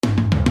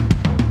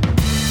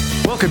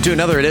Welcome to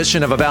another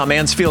edition of About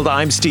Mansfield.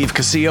 I'm Steve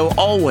Casillo,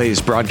 always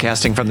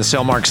broadcasting from the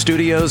Cellmark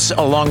Studios,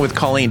 along with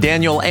Colleen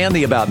Daniel and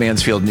the About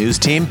Mansfield news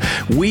team.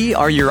 We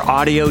are your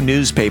audio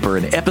newspaper,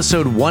 and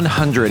episode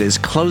 100 is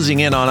closing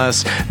in on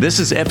us. This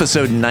is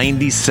episode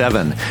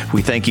 97.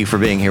 We thank you for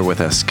being here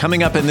with us.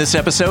 Coming up in this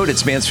episode,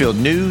 it's Mansfield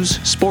news,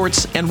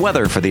 sports, and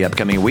weather for the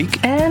upcoming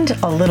week. And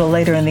a little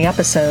later in the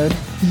episode,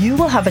 you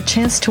will have a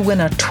chance to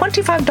win a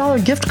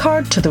 $25 gift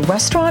card to the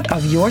restaurant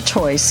of your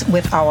choice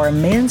with our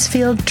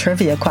Mansfield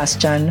trivia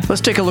question. Let's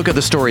take a look at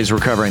the stories we're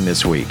covering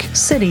this week.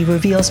 City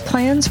reveals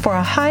plans for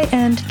a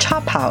high-end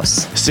chop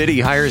house. City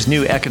hires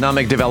new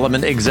economic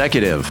development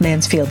executive.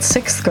 Mansfield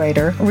sixth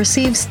grader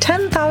receives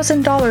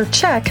 $10,000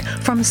 check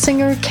from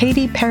singer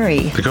Katy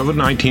Perry. The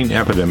COVID-19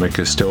 epidemic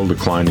is still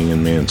declining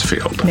in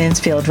Mansfield.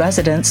 Mansfield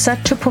residents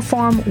set to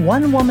perform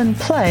one-woman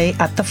play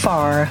at the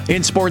FAR.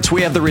 In sports,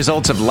 we have the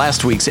results of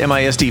last week's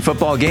MISD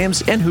football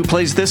games and who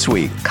plays this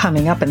week.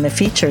 Coming up in the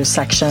features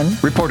section,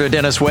 reporter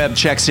Dennis Webb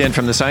checks in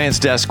from the science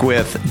desk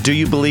with Do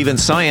You Believe in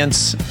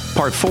Science?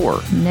 Part 4.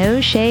 No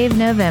Shave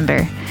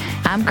November.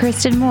 I'm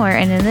Kristen Moore,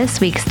 and in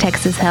this week's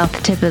Texas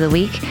Health Tip of the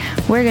Week,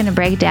 we're going to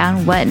break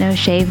down what No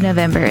Shave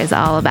November is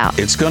all about.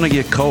 It's going to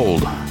get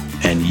cold,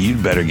 and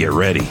you'd better get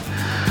ready.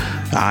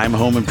 I'm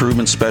home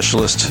improvement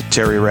specialist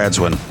Terry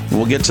Radzwin.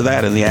 We'll get to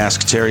that in the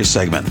Ask Terry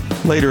segment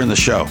later in the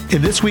show.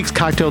 In this week's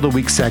Cocktail of the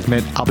Week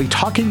segment, I'll be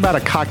talking about a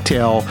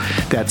cocktail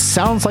that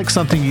sounds like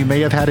something you may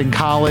have had in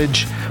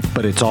college,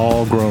 but it's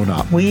all grown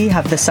up. We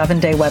have the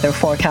 7-day weather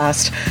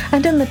forecast.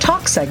 And in the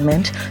talk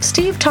segment,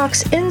 Steve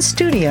talks in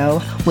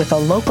studio with a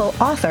local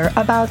author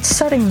about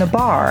setting the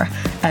bar,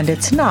 and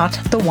it's not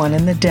the one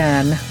in the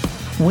den.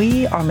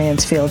 We are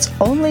Mansfield's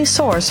only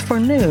source for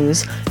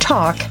news,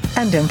 talk,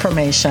 and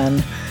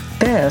information.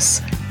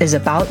 This is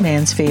About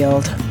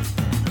Mansfield.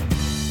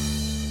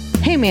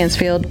 Hey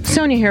Mansfield,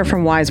 Sonia here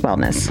from Wise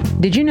Wellness.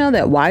 Did you know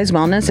that Wise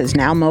Wellness is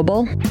now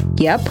mobile?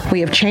 Yep,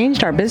 we have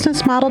changed our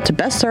business model to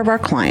best serve our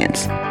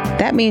clients.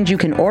 That means you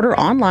can order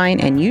online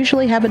and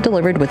usually have it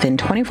delivered within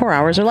 24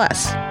 hours or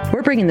less.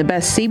 We're bringing the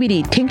best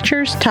CBD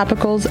tinctures,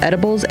 topicals,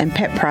 edibles, and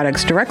pet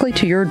products directly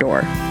to your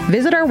door.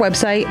 Visit our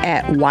website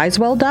at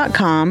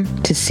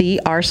wisewell.com to see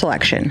our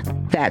selection.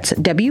 That's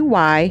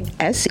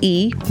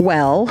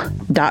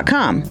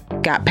WYSEWell.com.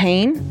 Got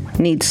pain?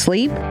 Need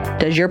sleep?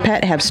 Does your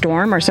pet have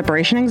storm or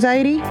separation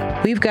anxiety?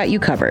 We've got you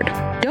covered.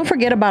 Don't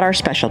forget about our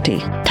specialty,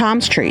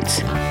 Tom's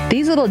Treats.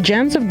 These little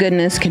gems of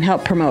goodness can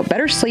help promote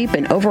better sleep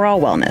and overall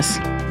wellness.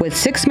 With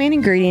 6 main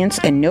ingredients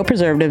and no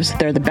preservatives,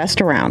 they're the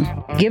best around.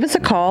 Give us a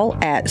call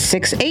at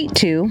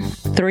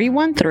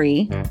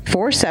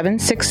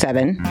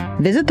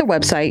 682-313-4767, visit the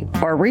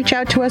website, or reach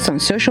out to us on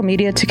social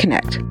media to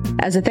connect.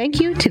 As a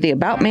thank you to the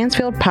About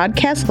Mansfield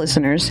podcast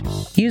listeners,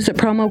 use the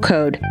promo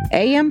code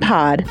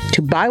AMPOD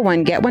to buy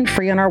one, get one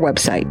free on our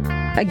website.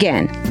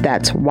 Again,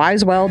 that's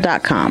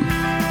wisewell.com,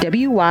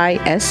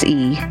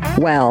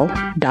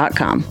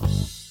 WYSEWell.com.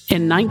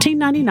 In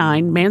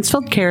 1999,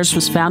 Mansfield Cares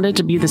was founded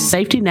to be the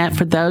safety net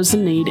for those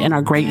in need in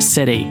our great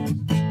city.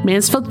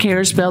 Mansfield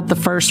Cares built the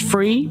first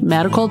free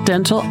medical,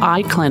 dental,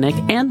 eye clinic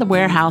and the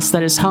warehouse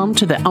that is home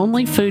to the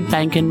only food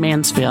bank in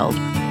Mansfield.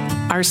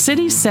 Our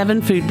city's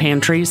 7 food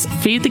pantries,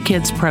 Feed the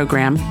Kids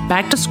program,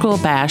 Back to School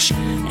Bash,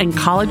 and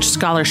college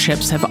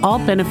scholarships have all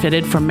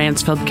benefited from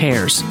Mansfield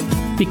Cares.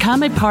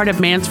 Become a part of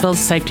Mansfield's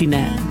safety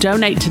net.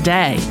 Donate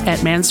today at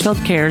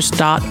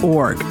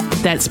mansfieldcares.org.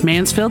 That's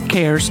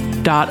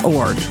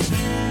mansfieldcares.org.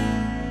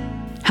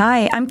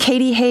 Hi, I'm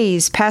Katie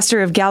Hayes,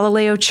 pastor of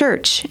Galileo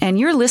Church, and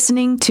you're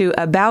listening to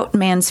About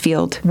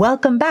Mansfield.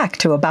 Welcome back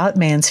to About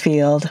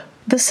Mansfield.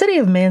 The City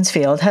of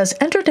Mansfield has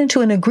entered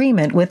into an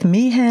agreement with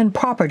Meehan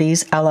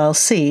Properties,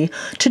 LLC,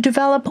 to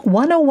develop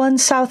 101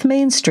 South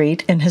Main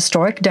Street in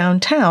historic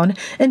downtown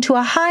into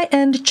a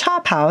high-end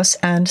chop house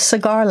and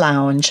cigar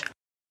lounge.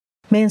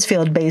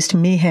 Mansfield-based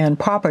Meehan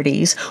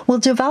Properties will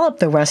develop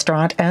the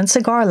restaurant and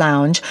cigar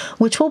lounge,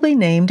 which will be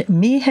named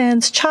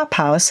Meehan's Chop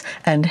House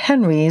and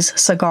Henry's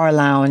Cigar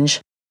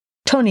Lounge.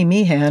 Tony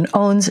Meehan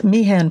owns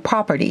Meehan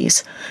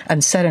Properties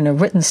and said in a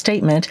written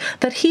statement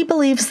that he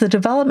believes the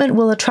development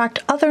will attract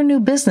other new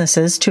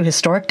businesses to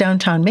historic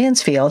downtown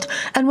Mansfield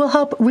and will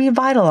help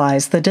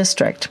revitalize the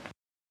district.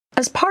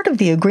 As part of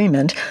the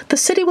agreement, the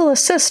city will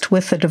assist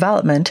with the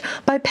development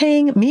by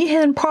paying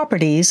Meehan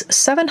Properties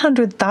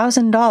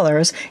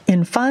 $700,000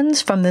 in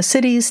funds from the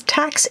city's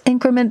Tax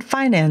Increment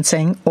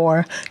Financing,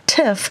 or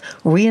TIF,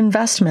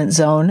 Reinvestment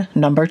Zone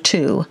Number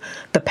 2.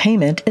 The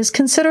payment is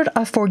considered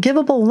a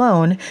forgivable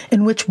loan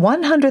in which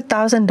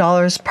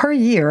 $100,000 per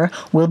year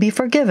will be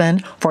forgiven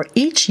for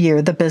each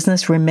year the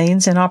business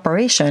remains in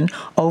operation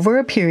over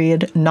a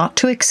period not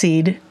to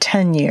exceed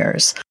 10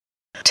 years.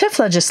 TIF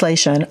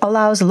legislation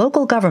allows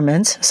local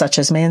governments, such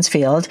as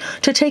Mansfield,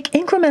 to take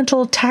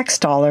incremental tax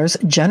dollars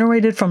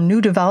generated from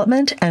new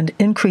development and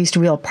increased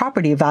real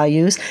property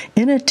values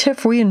in a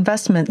TIF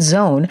reinvestment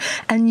zone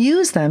and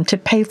use them to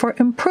pay for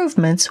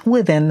improvements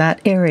within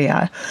that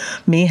area.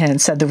 Meehan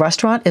said the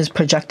restaurant is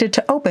projected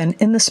to open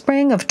in the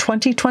spring of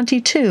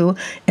 2022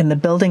 in the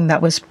building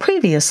that was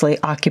previously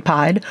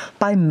occupied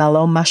by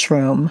Mellow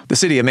Mushroom. The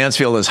city of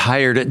Mansfield has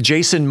hired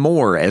Jason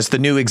Moore as the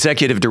new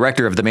executive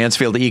director of the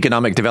Mansfield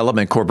Economic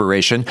Development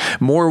Corporation.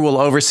 Moore will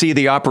oversee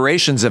the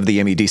operations of the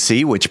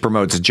MEDC, which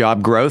promotes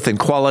job growth and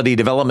quality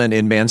development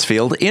in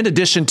Mansfield, in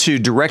addition to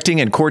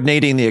directing and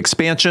coordinating the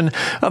expansion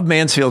of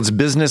Mansfield's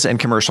business and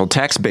commercial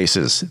tax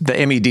bases. The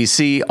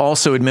MEDC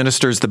also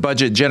administers the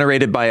budget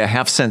generated by a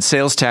half-cent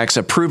sales tax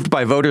approved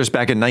by voters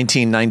back in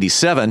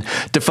 1997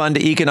 to fund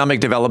economic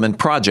development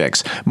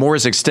projects.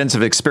 Moore's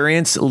extensive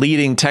experience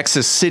leading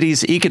Texas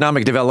cities'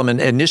 economic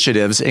development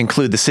initiatives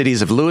include the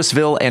cities of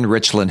Louisville and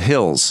Richland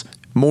Hills.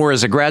 Moore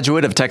is a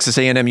graduate of Texas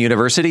A&M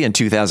University in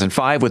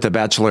 2005 with a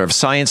Bachelor of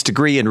Science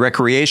degree in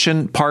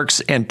Recreation,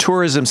 Parks, and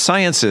Tourism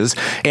Sciences,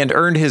 and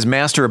earned his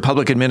Master of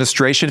Public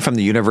Administration from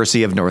the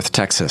University of North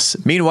Texas.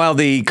 Meanwhile,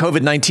 the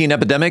COVID-19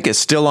 epidemic is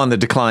still on the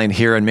decline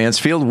here in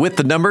Mansfield. With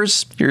the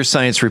numbers, here's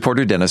science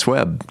reporter Dennis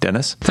Webb.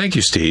 Dennis? Thank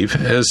you, Steve.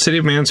 As City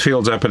of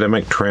Mansfield's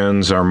epidemic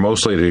trends are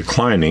mostly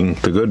declining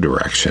the good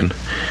direction,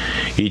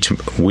 each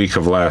week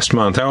of last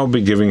month, I will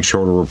be giving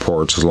shorter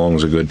reports as long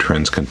as the good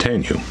trends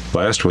continue.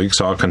 Last week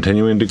saw a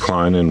continuing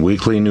decline in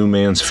weekly new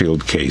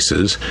Mansfield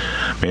cases,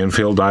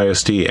 Mansfield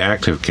ISD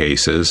active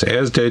cases,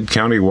 as did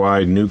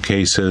countywide new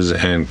cases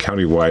and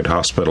countywide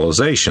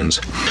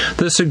hospitalizations.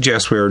 This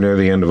suggests we are near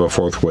the end of a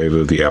fourth wave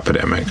of the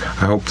epidemic.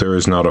 I hope there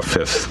is not a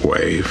fifth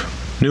wave.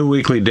 New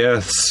weekly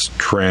deaths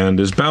trend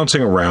is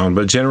bouncing around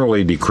but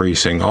generally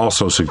decreasing,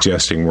 also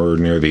suggesting we're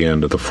near the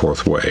end of the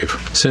fourth wave.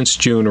 Since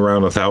June,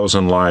 around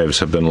 1,000 lives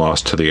have been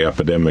lost to the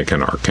epidemic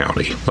in our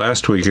county.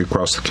 Last week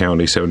across the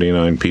county,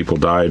 79 people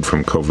died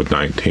from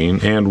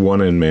COVID-19 and one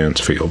in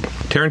Mansfield.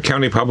 Tarrant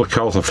County public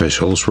health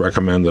officials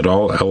recommend that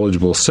all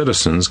eligible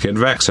citizens get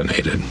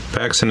vaccinated.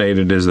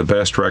 Vaccinated is the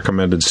best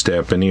recommended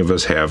step any of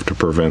us have to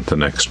prevent the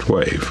next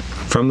wave.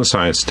 From the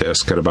Science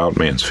Desk at About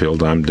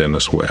Mansfield, I'm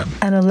Dennis Webb.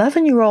 An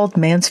 11-year-old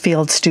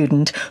Mansfield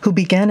student who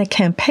began a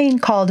campaign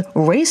called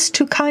Race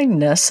to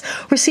Kindness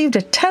received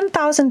a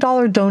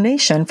 $10,000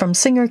 donation from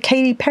singer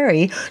Katy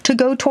Perry to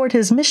go toward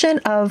his mission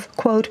of,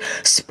 quote,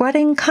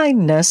 spreading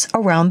kindness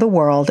around the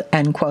world,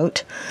 end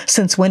quote.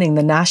 Since winning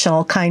the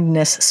National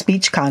Kindness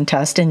Speech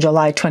Contest in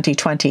July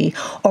 2020,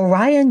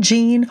 Orion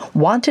Jean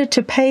wanted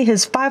to pay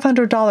his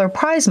 $500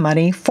 prize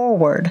money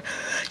forward.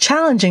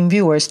 Challenging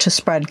viewers to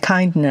spread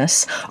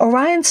kindness,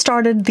 Orion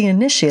started the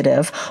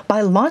initiative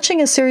by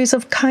launching a series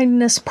of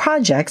kindness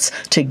projects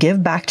to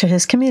give back to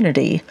his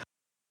community.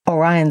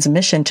 Orion's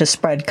mission to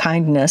spread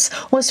kindness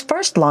was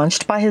first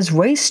launched by his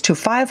Race to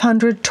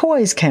 500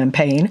 Toys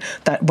campaign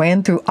that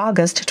ran through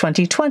August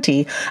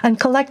 2020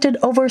 and collected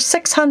over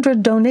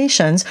 600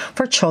 donations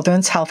for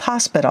Children's Health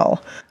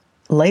Hospital.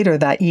 Later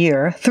that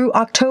year, through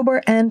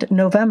October and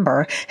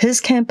November, his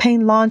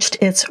campaign launched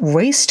its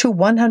Race to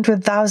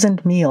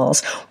 100,000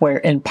 Meals, where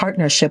in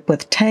partnership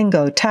with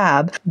Tango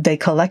Tab, they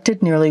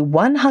collected nearly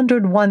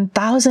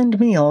 101,000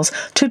 meals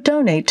to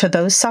donate to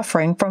those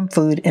suffering from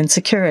food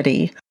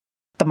insecurity.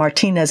 The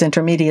Martinez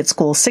Intermediate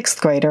School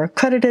sixth grader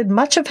credited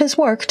much of his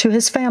work to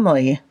his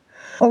family.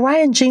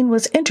 Orion Jean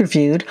was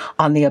interviewed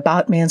on the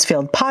About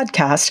Mansfield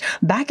podcast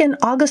back in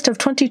August of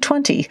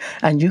 2020,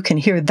 and you can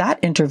hear that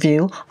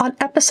interview on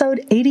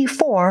episode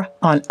 84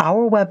 on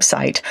our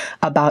website,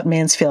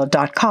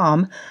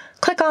 aboutmansfield.com.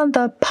 Click on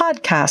the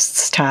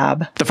Podcasts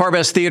tab. The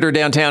Farbest Theater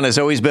downtown has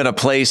always been a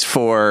place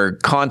for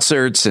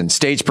concerts and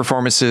stage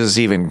performances,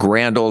 even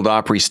grand old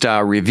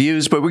Opry-style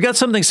reviews. But we got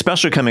something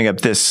special coming up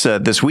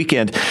this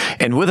weekend.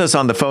 And with us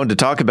on the phone to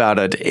talk about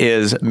it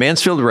is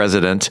Mansfield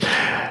resident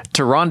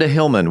Taronda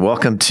Hillman.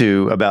 Welcome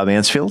to About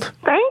Mansfield.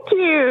 Thank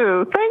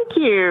you. Thank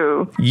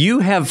you. You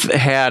have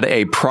had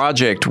a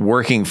project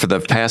working for the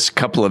past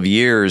couple of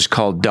years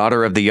called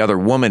Daughter of the Other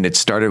Woman. It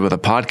started with a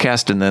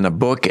podcast and then a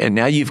book, and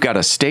now you've got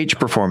a stage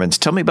performance.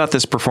 Tell me about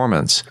this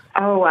performance.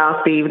 Oh, wow,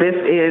 Steve. This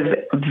is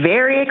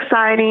very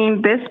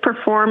exciting. This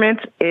performance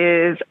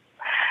is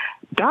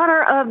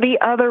Daughter of the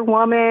Other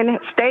Woman,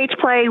 stage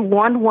play,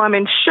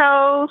 one-woman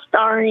show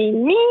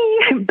starring me,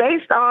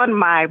 based on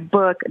my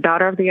book,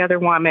 Daughter of the Other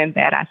Woman,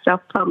 that I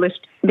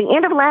self-published the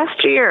end of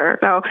last year.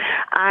 So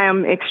I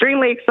am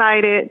extremely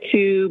excited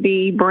to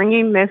be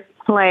bringing this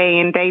play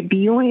and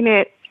debuting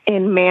it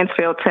in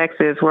Mansfield,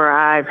 Texas, where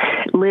I've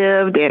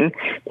lived and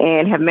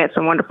have met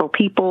some wonderful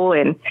people.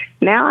 And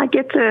now I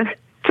get to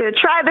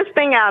try this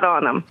thing out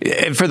on them.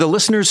 And for the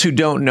listeners who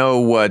don't know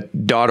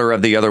what Daughter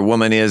of the Other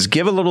Woman is,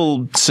 give a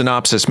little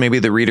synopsis, maybe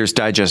the Reader's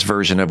Digest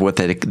version of what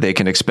they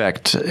can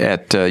expect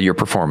at your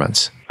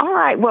performance. All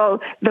right. Well,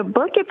 the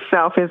book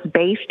itself is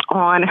based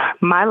on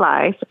my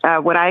life,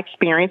 what I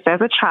experienced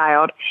as a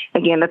child.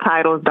 Again, the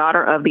title is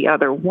Daughter of the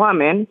Other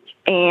Woman.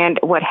 And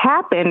what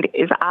happened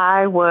is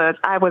I was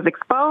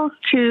exposed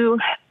to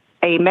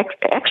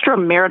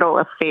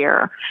extramarital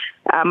affair.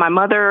 My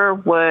mother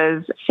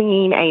was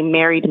seeing a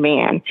married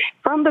man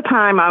from the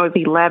time I was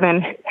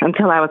 11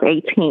 until I was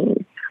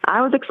 18.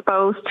 I was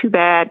exposed to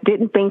that,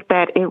 didn't think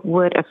that it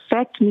would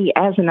affect me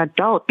as an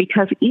adult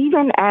because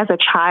even as a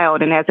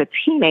child and as a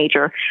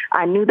teenager,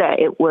 I knew that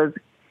it was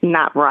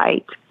not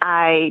right.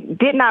 I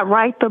did not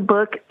write the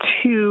book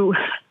to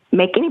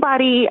make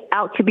anybody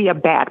out to be a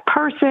bad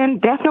person,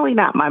 definitely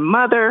not my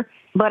mother,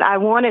 but I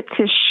wanted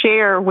to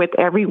share with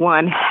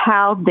everyone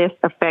how this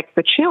affects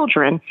the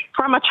children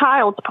from a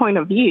child's point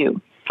of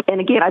view. And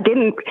again, I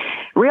didn't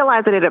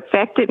realize that it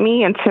affected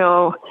me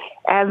until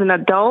as an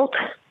adult,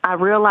 I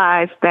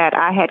realized that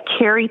I had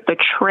carried the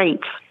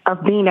traits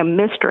of being a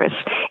mistress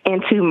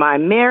into my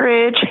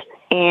marriage.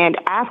 And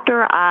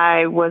after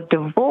I was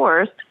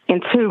divorced,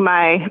 into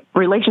my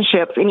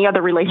relationships, any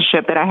other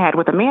relationship that I had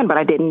with a man, but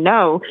I didn't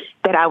know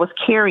that I was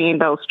carrying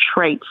those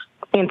traits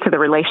into the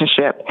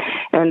relationship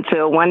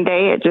until one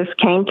day it just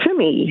came to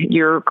me.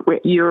 You're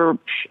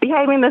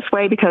behaving this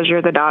way because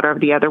you're the daughter of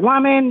the other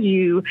woman.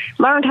 You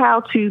learned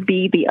how to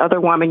be the other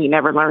woman. You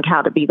never learned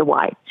how to be the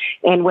wife.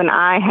 And when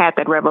I had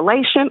that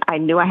revelation, I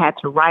knew I had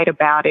to write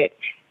about it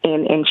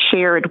and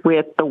share it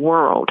with the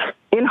world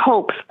in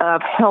hopes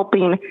of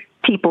helping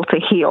people to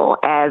heal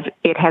as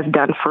it has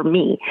done for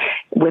me.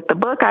 With the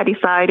book, I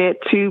decided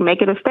to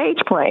make it a stage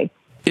play.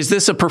 Is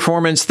this a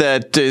performance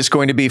that is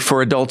going to be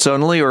for adults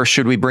only, or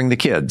should we bring the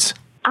kids?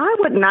 I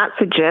would not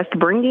suggest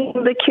bringing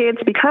the kids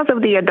because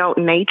of the adult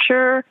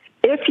nature.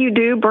 If you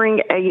do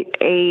bring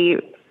a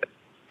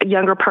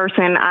younger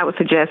person, I would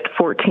suggest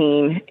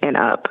 14 and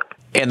up.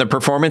 And the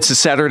performance is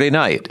Saturday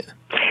night.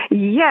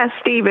 Yes,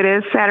 Steve, it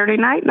is Saturday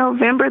night,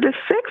 November the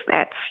 6th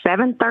at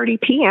 7:30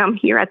 p.m.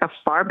 here at the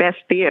Far Best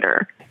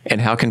Theater. And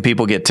how can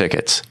people get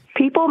tickets?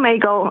 People may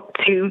go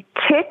to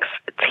Tix,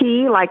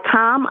 T like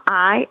Tom,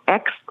 I,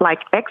 X like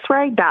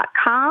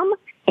X-ray.com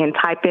and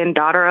type in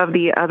Daughter of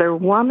the Other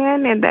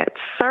Woman in that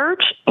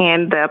search,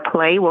 and the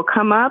play will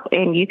come up,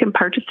 and you can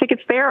purchase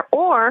tickets there,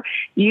 or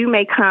you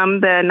may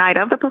come the night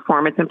of the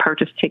performance and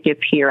purchase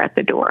tickets here at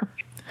the door.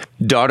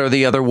 Daughter of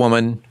the Other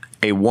Woman,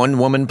 a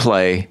one-woman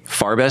play,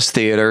 Far Best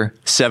Theater,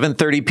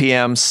 7:30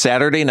 p.m.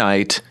 Saturday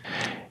night.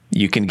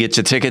 You can get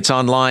your tickets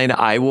online.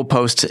 I will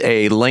post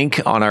a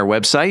link on our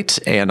website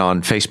and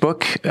on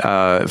Facebook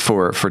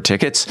for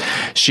tickets.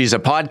 She's a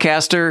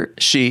podcaster.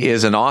 She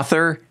is an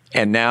author.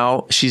 And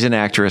now she's an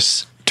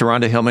actress.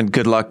 Taronda Hillman,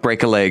 good luck.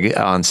 Break a leg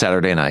on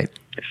Saturday night.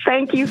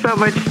 Thank you so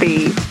much,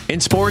 Steve.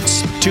 In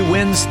sports, 2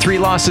 wins, 3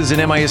 losses in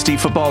MISD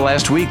football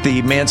last week.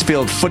 The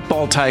Mansfield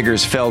Football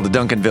Tigers fell to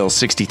Duncanville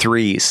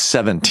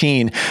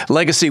 63-17.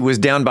 Legacy was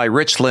down by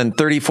Richland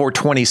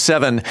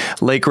 34-27.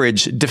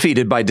 Lakeridge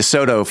defeated by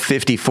DeSoto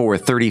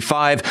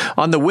 54-35.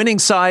 On the winning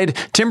side,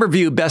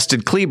 Timberview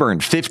bested Cleburne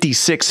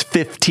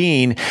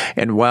 56-15.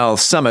 And while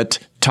Summit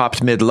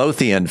topped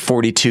Midlothian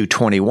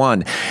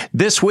 42-21.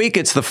 This week,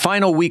 it's the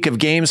final week of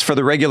games for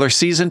the regular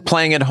season,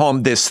 playing at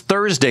home this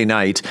Thursday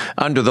night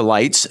under the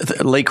lights.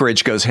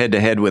 Lakeridge goes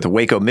head-to-head with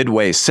Waco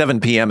Midway, 7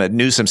 p.m. at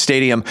Newsom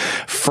Stadium.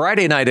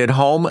 Friday night at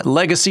home,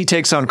 Legacy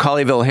takes on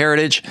Colleyville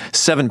Heritage,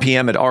 7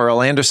 p.m. at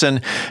R.L. Anderson.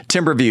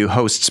 Timberview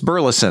hosts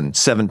Burleson,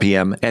 7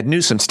 p.m. at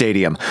Newsom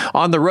Stadium.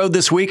 On the road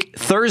this week,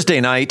 Thursday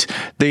night,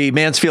 the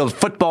Mansfield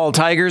Football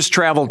Tigers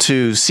travel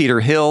to Cedar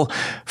Hill.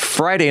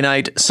 Friday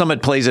night,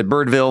 Summit plays at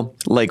Birdville.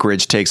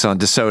 Lakeridge takes on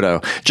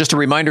DeSoto. Just a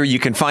reminder, you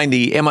can find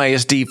the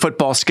MISD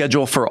football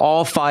schedule for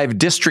all 5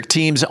 district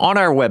teams on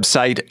our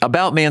website,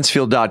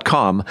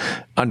 aboutmansfield.com,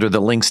 under the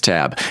links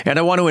tab. And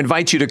I want to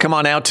invite you to come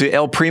on out to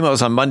El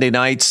Primo's on Monday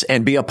nights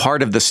and be a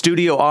part of the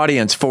studio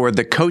audience for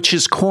the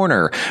Coach's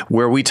Corner,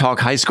 where we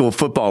talk high school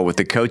football with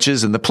the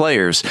coaches and the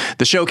players.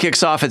 The show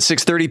kicks off at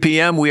 6:30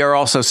 p.m. We are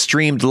also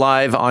streamed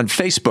live on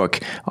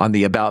Facebook on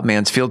the About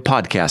Mansfield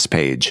podcast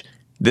page.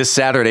 This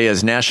Saturday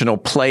is National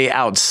Play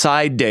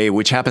Outside Day,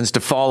 which happens to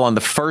fall on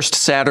the first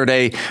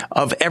Saturday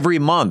of every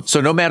month.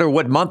 So no matter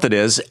what month it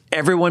is,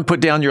 everyone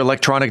put down your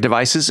electronic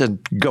devices and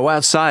go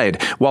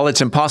outside. While it's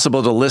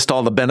impossible to list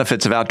all the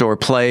benefits of outdoor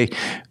play,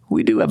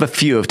 we do have a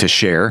few to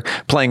share.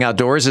 Playing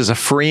outdoors is a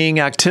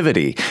freeing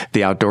activity.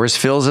 The outdoors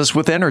fills us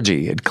with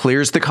energy. It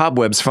clears the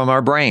cobwebs from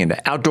our brain.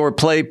 Outdoor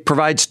play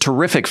provides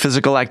terrific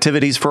physical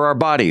activities for our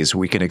bodies.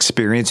 We can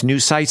experience new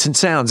sights and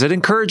sounds. It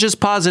encourages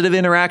positive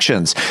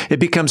interactions.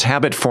 It becomes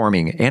habit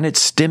forming, and it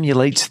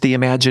stimulates the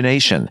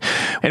imagination.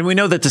 And we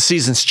know that the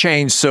seasons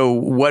change, so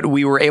what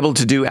we were able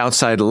to do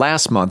outside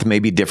last month may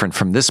be different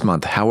from this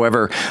month.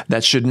 However,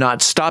 that should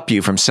not stop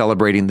you from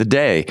celebrating the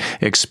day.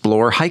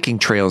 Explore hiking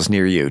trails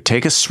near you.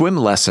 Take a swim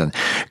lesson.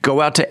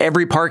 Go out to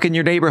every park in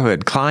your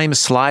neighborhood. Climb,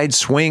 slide,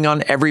 swing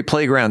on every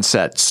playground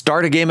set.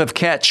 Start a game of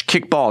catch,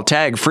 kickball,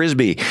 tag,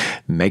 frisbee.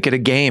 Make it a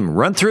game.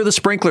 Run through the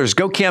sprinklers.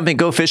 Go camping,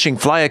 go fishing,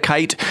 fly a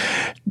kite.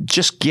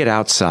 Just get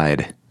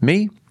outside.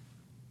 Me?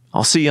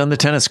 I'll see you on the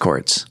tennis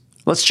courts.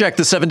 Let's check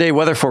the 7-day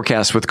weather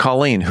forecast with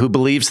Colleen, who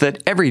believes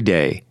that every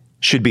day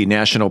should be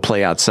National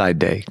Play Outside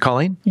Day.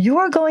 Colleen?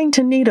 You're going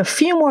to need a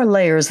few more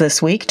layers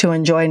this week to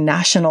enjoy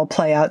National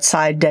Play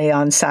Outside Day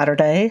on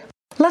Saturday.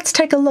 Let's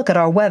take a look at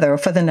our weather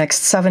for the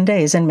next 7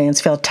 days in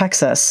Mansfield,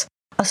 Texas.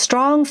 A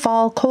strong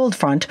fall cold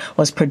front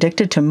was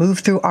predicted to move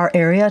through our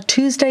area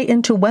Tuesday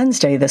into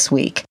Wednesday this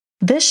week.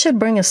 This should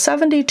bring a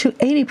 70 to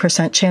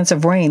 80% chance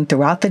of rain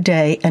throughout the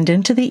day and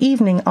into the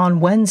evening on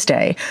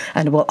Wednesday,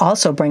 and will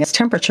also bring us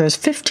temperatures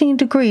 15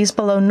 degrees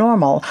below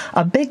normal,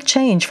 a big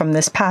change from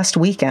this past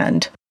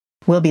weekend.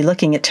 We'll be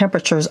looking at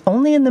temperatures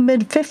only in the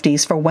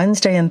mid-50s for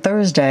Wednesday and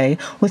Thursday,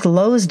 with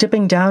lows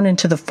dipping down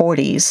into the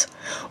 40s.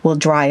 We'll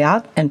dry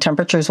out and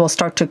temperatures will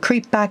start to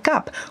creep back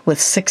up,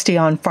 with 60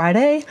 on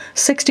Friday,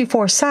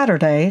 64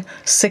 Saturday,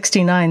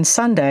 69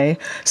 Sunday,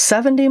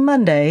 70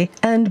 Monday,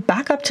 and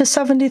back up to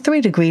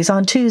 73 degrees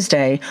on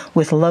Tuesday,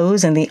 with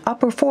lows in the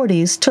upper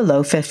 40s to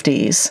low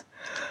 50s.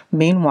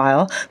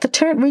 Meanwhile, the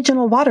Tarrant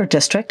Regional Water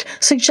District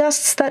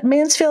suggests that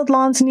Mansfield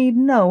lawns need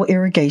no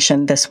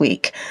irrigation this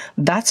week.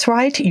 That's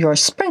right, your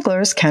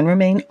sprinklers can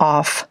remain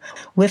off.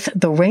 With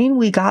the rain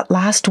we got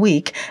last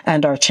week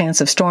and our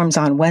chance of storms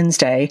on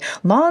Wednesday,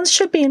 lawns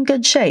should be in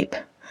good shape.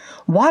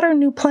 Water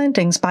new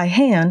plantings by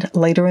hand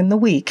later in the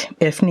week,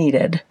 if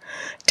needed.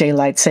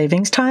 Daylight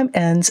savings time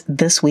ends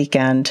this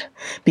weekend.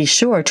 Be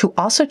sure to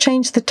also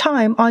change the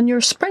time on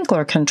your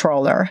sprinkler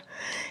controller.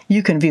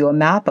 You can view a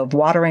map of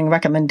watering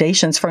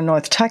recommendations for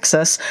North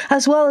Texas,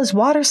 as well as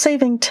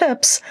water-saving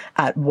tips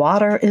at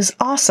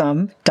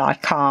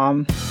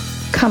waterisawesome.com.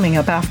 Coming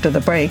up after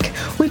the break,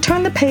 we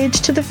turn the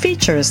page to the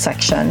features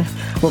section.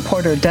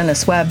 Reporter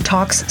Dennis Webb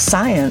talks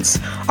science.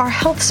 Our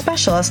health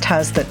specialist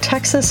has the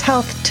Texas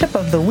Health Tip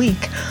of the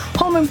Week.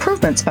 Home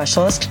improvement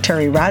specialist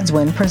Terry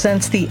Radzwin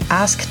presents the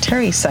Ask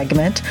Terry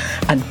segment,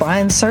 and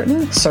Brian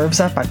Certain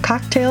serves up a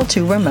cocktail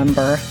to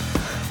remember.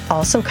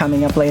 Also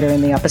coming up later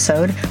in the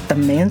episode, the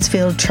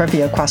Mansfield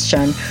Trivia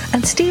Question,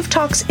 and Steve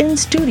talks in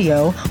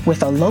studio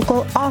with a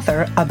local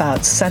author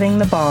about setting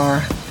the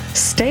bar.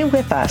 Stay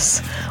with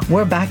us.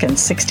 We're back in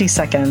 60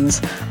 seconds.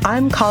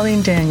 I'm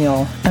Colleen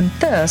Daniel, and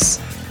this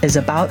is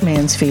About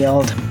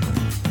Mansfield.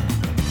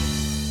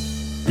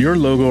 Your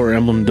logo or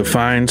emblem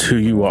defines who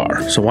you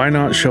are, so why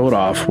not show it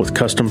off with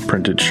custom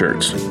printed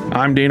shirts?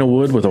 I'm Dana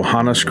Wood with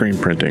Ohana Screen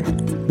Printing.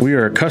 We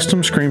are a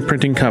custom screen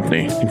printing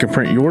company and can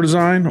print your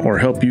design or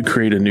help you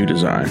create a new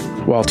design.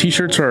 While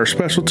t-shirts are our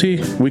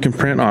specialty, we can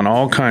print on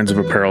all kinds of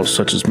apparel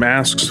such as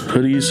masks,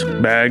 hoodies,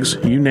 bags,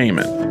 you name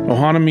it.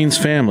 Ohana means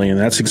family, and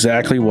that's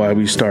exactly why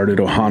we started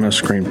Ohana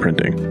Screen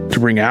Printing, to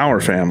bring our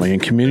family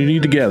and community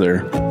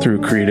together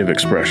through creative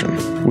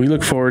expression. We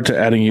look forward to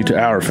adding you to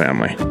our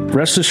family.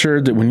 Rest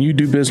assured that when you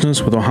do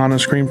business with Ohana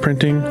Screen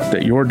Printing,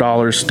 that your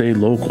dollars stay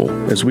local,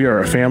 as we are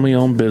a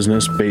family-owned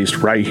business based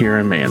right here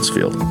in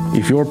Mansfield.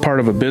 If you're part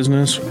of a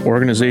business,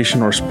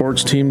 organization, or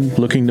sports team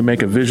looking to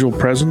make a visual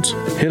presence,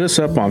 hit us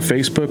up on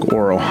Facebook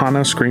or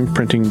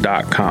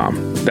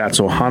ohanascreenprinting.com. That's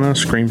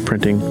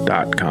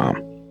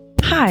ohanascreenprinting.com.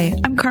 Hi,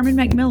 I'm Carmen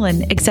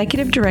McMillan,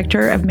 Executive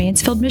Director of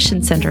Mansfield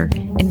Mission Center,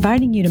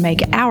 inviting you to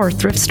make our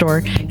thrift store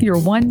your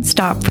one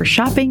stop for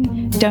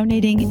shopping,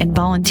 donating, and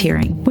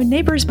volunteering. When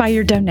neighbors buy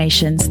your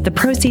donations, the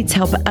proceeds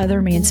help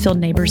other Mansfield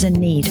neighbors in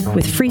need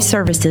with free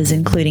services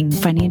including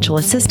financial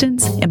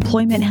assistance,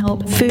 employment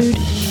help, food,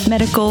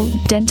 medical,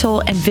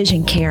 dental, and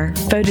vision care.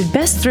 Voted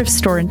Best Thrift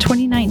Store in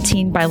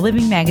 2019 by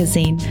Living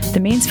Magazine,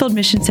 the Mansfield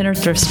Mission Center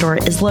Thrift Store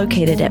is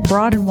located at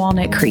Broad and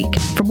Walnut Creek.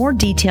 For more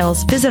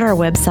details, visit our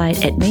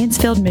website at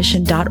mansfieldmission.org.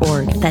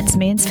 That's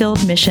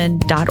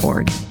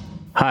mansfieldmission.org.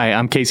 Hi,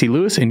 I'm Casey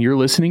Lewis, and you're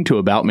listening to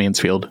About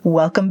Mansfield.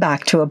 Welcome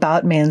back to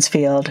About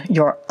Mansfield,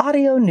 your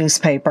audio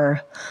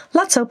newspaper.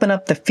 Let's open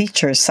up the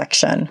features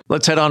section.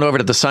 Let's head on over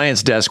to the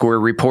science desk, where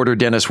reporter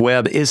Dennis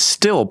Webb is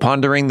still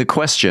pondering the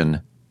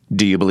question,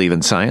 do you believe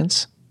in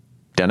science?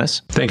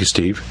 Dennis? Thank you,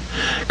 Steve.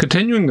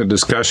 Continuing the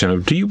discussion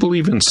of do you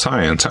believe in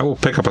science, I will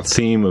pick up a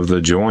theme of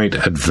the joint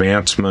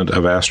advancement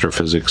of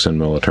astrophysics and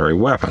military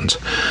weapons,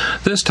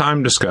 this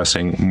time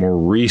discussing more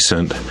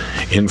recent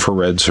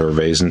infrared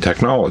surveys and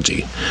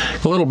technology.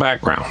 A little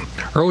background.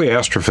 Early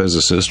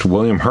astrophysicist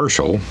William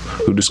Herschel,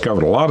 who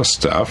discovered a lot of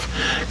stuff,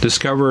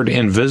 discovered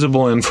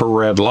invisible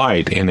infrared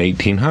light in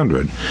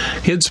 1800.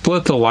 He had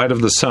split the light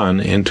of the sun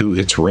into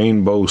its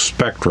rainbow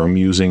spectrum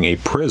using a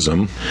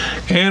prism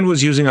and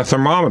was using a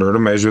thermometer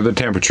to measure the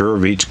temperature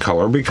of each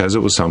color because it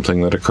was something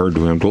that occurred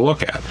to him to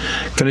look at.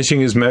 Finishing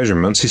his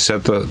measurements, he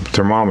set the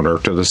thermometer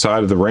to the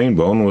side of the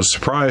rainbow and was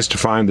surprised to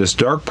find this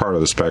dark part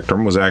of the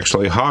spectrum was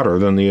actually hotter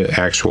than the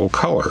actual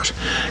colors.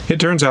 It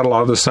turns out a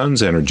lot of the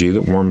sun's energy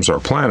that warms our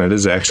planet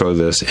is actually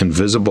this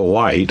invisible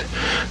light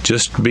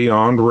just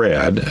beyond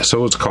red,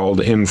 so it's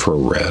called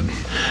infrared.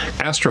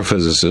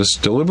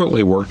 Astrophysicists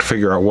deliberately worked to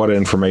figure out what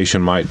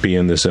information might be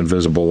in this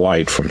invisible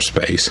light from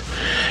space,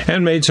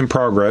 and made some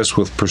progress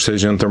with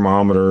precision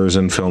thermometers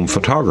and film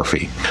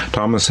photography.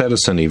 Thomas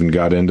Edison even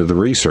got into the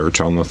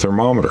research on the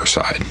thermometer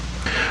side.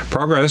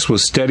 Progress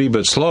was steady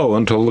but slow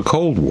until the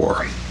Cold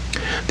War.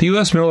 The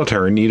U.S.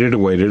 military needed a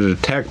way to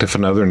detect if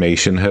another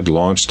nation had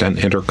launched an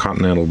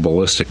intercontinental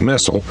ballistic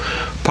missile,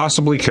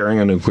 possibly carrying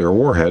a nuclear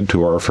warhead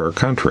to our fair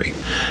country.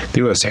 The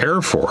U.S.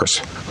 Air Force,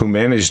 who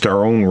managed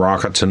our own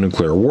rockets and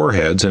nuclear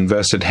warheads,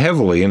 invested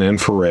heavily in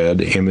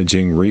infrared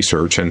imaging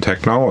research and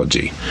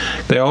technology.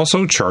 They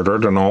also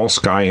chartered an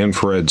all-sky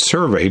infrared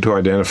survey to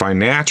identify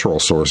natural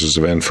sources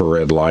of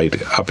infrared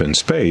light up in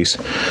space,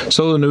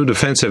 so the new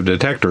defensive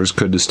detectors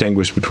could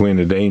distinguish between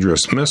a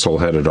dangerous missile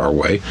headed our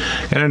way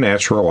and a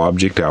natural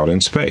object out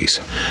in space.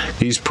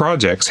 These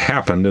projects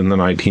happened in the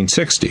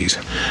 1960s.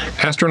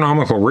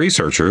 Astronomical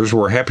researchers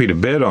were happy to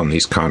bid on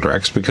these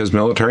contracts because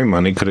military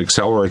money could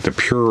accelerate the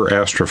pure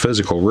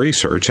astrophysical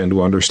research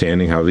into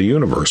understanding how the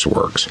universe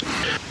works.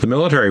 The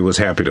military was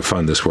happy to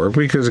fund this work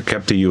because it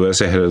kept the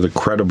U.S. ahead of the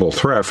credible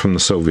threat from the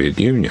Soviet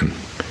Union.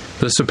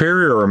 The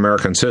superior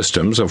American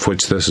systems, of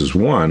which this is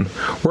one,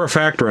 were a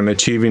factor in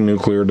achieving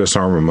nuclear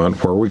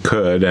disarmament where we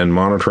could and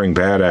monitoring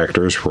bad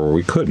actors where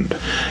we couldn't.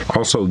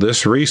 Also,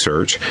 this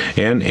research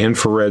and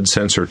infrared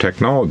sensor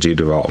technology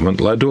development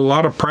led to a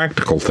lot of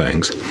practical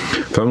things,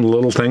 from the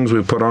little things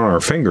we put on our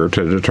finger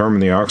to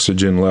determine the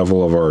oxygen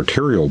level of our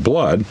arterial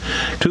blood,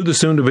 to the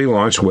soon-to-be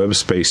launched Webb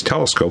Space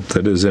Telescope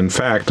that is in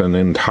fact an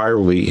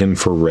entirely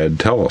infrared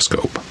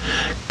telescope.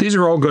 These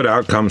are all good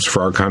outcomes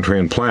for our country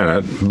and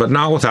planet, but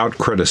not without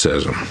criticism.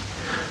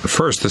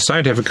 First, the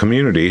scientific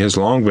community has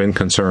long been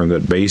concerned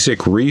that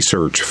basic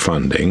research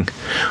funding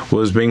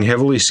was being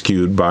heavily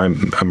skewed by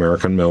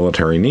American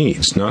military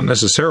needs, not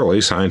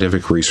necessarily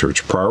scientific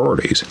research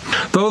priorities,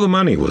 though the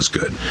money was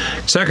good.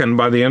 Second,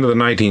 by the end of the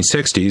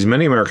 1960s,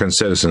 many American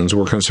citizens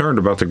were concerned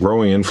about the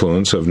growing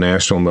influence of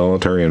national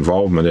military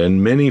involvement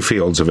in many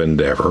fields of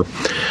endeavor,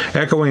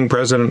 echoing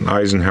President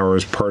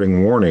Eisenhower's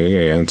parting warning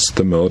against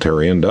the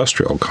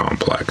military-industrial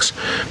complex,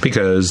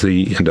 because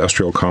the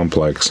industrial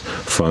complex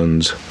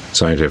funds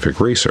scientific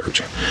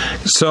research,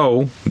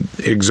 so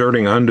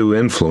exerting undue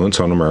influence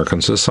on American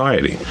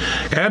society.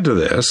 Add to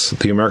this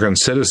the American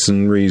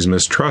citizenry's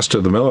mistrust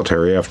of the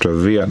military after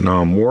the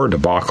Vietnam War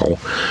debacle,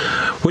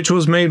 which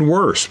was made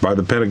worse by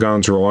the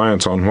Pentagon's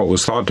reliance on what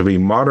was thought to be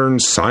modern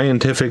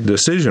scientific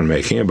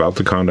decision-making about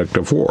the conduct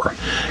of war.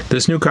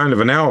 This new kind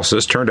of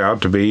analysis turned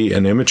out to be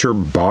an immature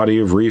body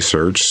of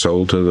research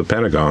sold to the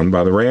Pentagon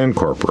by the RAND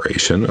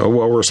Corporation, a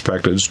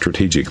well-respected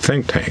strategic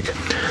think tank.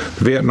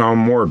 The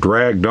Vietnam War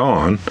dragged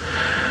on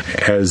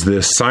as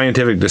this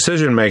scientific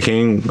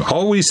decision-making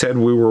always said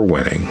we were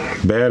winning.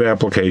 Bad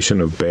application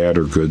of bad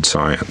or good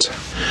science.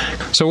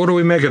 So what do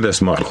we make of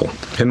this muddle?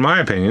 In my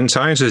opinion,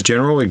 science is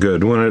generally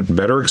good when it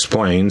better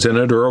explains in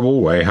a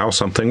durable way how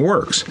something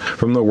works,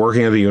 from the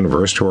working of the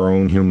universe to our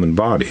own human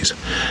bodies.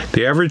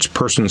 The average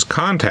person's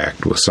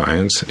contact with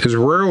science is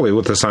rarely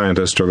with the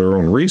scientist or their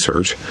own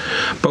research,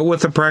 but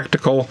with the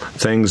practical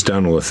things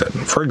done with it.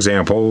 For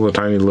example, the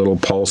tiny little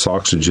pulse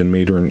oxygen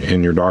meter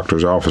in your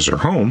doctor's office or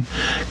home,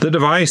 the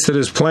device that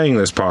is playing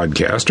this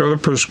podcast, or the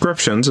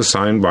prescriptions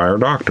assigned by our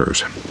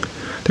doctors.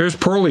 There's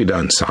poorly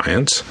done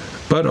science,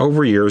 but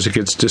over years it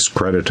gets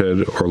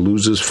discredited or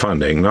loses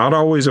funding, not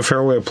always a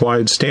fairly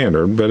applied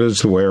standard, but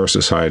it's the way our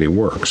society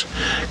works.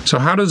 So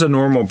how does a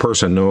normal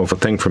person know if a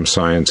thing from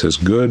science is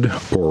good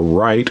or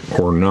right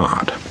or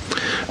not?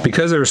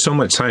 Because there's so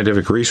much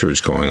scientific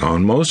research going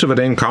on, most of it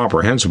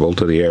incomprehensible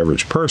to the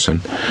average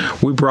person,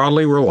 we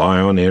broadly rely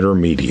on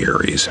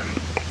intermediaries.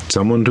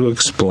 Someone to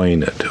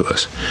explain it to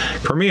us.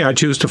 For me, I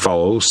choose to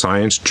follow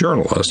science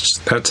journalists.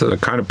 That's the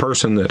kind of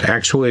person that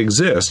actually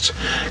exists,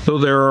 though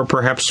there are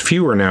perhaps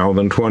fewer now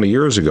than 20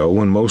 years ago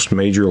when most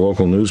major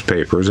local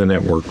newspapers and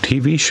network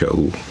TV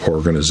show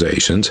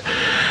organizations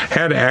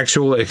had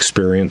actual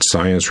experienced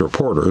science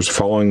reporters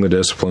following the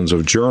disciplines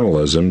of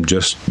journalism,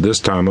 just this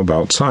time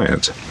about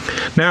science.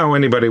 Now,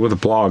 anybody with a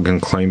blog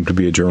can claim to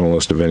be a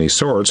journalist of any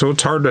sort, so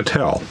it's hard to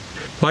tell.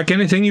 Like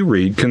anything you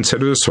read,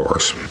 consider the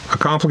source. A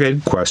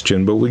complicated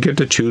question, but we get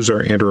to choose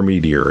our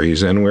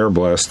intermediaries, and we're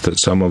blessed that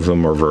some of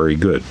them are very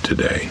good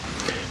today.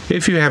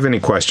 If you have any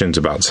questions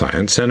about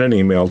science, send an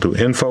email to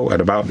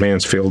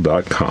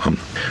info@aboutmansfield.com.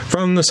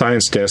 From the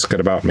Science Desk at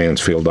About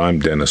Mansfield, I'm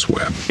Dennis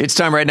Webb. It's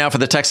time right now for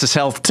the Texas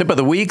Health Tip of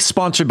the Week,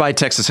 sponsored by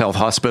Texas Health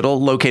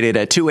Hospital, located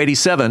at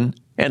 287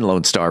 and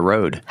Lone Star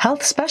Road.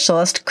 Health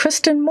specialist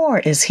Kristen Moore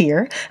is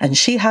here, and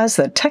she has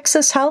the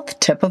Texas Health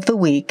Tip of the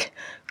Week.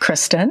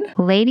 Kristen?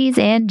 Ladies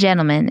and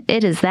gentlemen,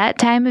 it is that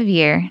time of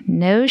year,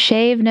 No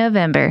Shave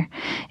November.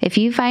 If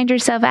you find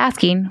yourself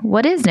asking,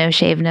 what is No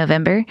Shave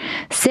November?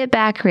 Sit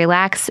back,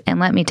 relax, and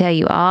let me tell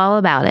you all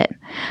about it.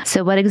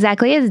 So what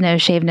exactly is No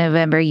Shave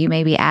November, you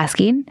may be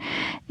asking?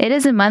 It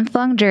is a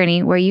month-long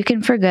journey where you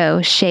can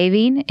forgo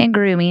shaving and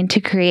grooming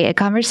to create a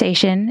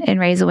conversation and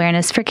raise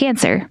awareness for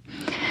cancer.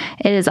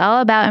 It is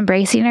all about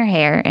embracing our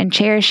hair and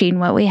cherishing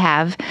what we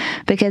have,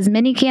 because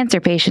many cancer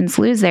patients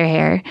lose their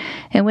hair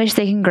and wish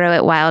they can grow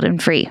it wild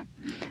and free.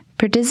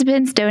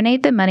 Participants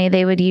donate the money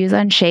they would use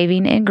on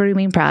shaving and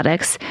grooming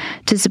products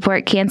to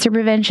support cancer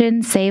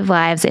prevention, save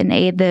lives, and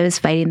aid those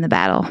fighting the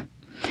battle.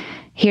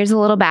 Here's a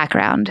little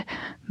background.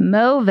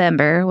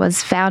 Movember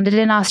was founded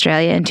in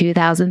Australia in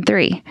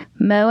 2003.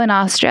 Mo in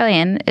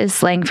Australian is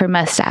slang for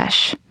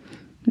mustache.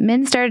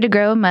 Men started to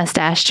grow a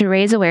mustache to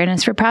raise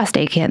awareness for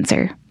prostate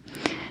cancer.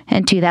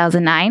 In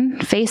 2009,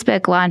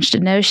 Facebook launched a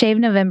No Shave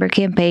November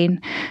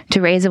campaign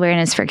to raise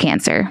awareness for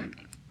cancer.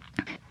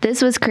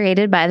 This was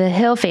created by the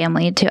Hill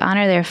family to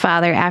honor their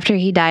father after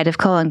he died of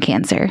colon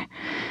cancer.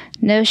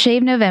 No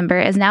Shave November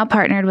is now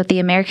partnered with the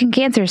American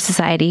Cancer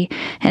Society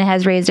and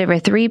has raised over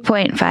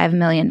 $3.5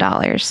 million.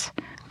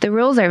 The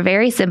rules are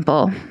very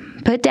simple.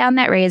 Put down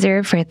that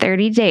razor for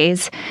 30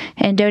 days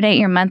and donate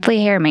your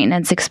monthly hair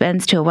maintenance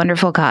expense to a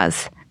wonderful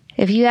cause.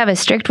 If you have a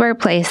strict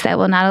workplace that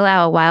will not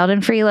allow a wild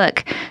and free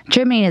look,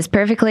 trimming is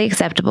perfectly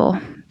acceptable.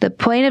 The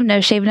point of No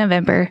Shave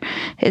November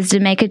is to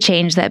make a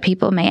change that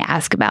people may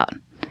ask about.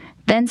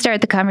 Then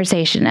start the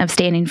conversation of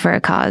standing for a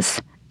cause.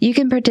 You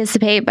can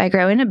participate by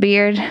growing a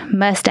beard,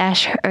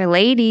 mustache, or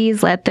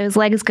ladies, let those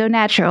legs go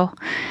natural.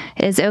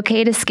 It is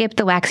okay to skip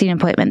the waxing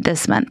appointment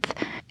this month.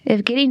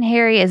 If getting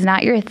hairy is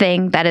not your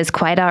thing, that is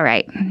quite all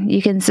right.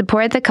 You can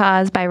support the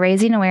cause by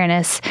raising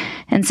awareness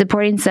and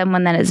supporting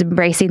someone that is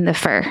embracing the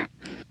fur.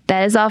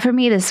 That is all for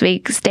me this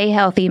week. Stay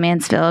healthy,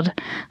 Mansfield.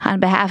 On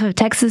behalf of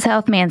Texas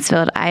Health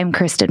Mansfield, I am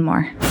Kristen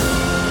Moore.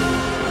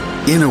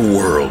 In a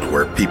world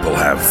where people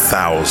have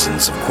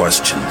thousands of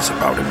questions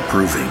about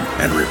improving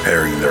and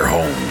repairing their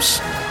homes,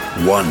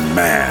 one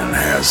man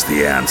has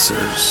the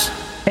answers.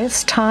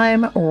 It's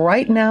time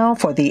right now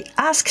for the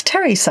Ask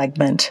Terry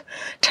segment.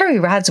 Terry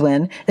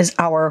Radzwin is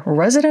our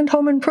resident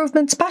home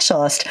improvement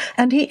specialist,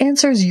 and he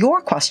answers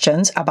your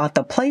questions about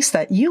the place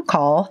that you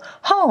call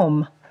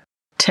home.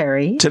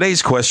 Terry?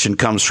 Today's question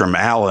comes from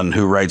Alan,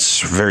 who writes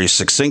very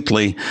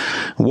succinctly,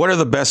 "What are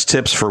the best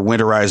tips for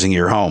winterizing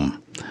your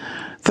home?"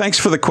 Thanks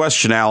for the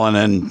question, Alan,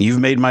 and you've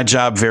made my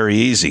job very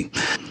easy.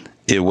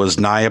 It was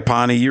nigh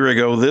upon a year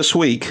ago this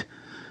week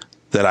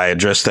that I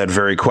addressed that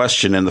very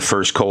question in the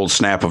first cold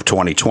snap of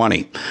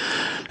 2020.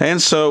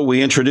 And so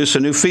we introduce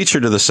a new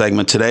feature to the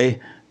segment today,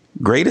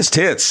 Greatest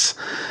Hits.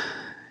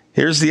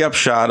 Here's the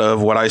upshot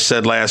of what I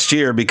said last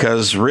year,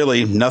 because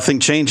really nothing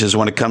changes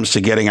when it comes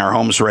to getting our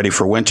homes ready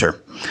for winter.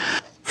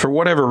 For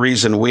whatever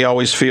reason, we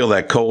always feel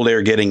that cold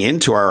air getting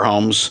into our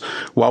homes,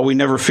 while we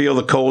never feel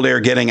the cold air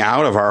getting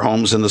out of our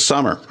homes in the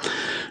summer.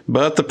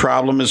 But the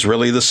problem is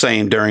really the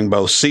same during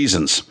both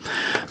seasons.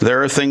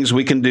 There are things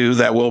we can do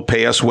that will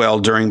pay us well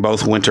during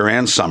both winter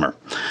and summer.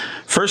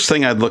 First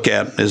thing I'd look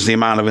at is the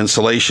amount of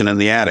insulation in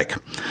the attic.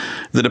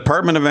 The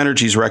Department of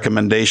Energy's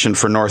recommendation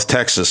for North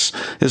Texas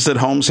is that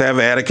homes have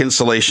attic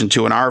insulation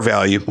to an R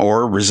value,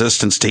 or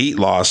resistance to heat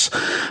loss,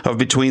 of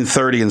between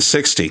 30 and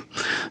 60.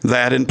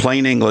 That, in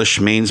plain English,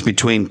 means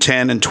between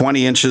 10 and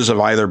 20 inches of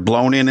either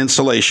blown-in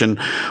insulation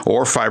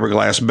or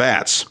fiberglass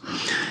batts.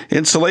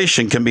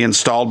 Insulation can be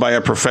installed by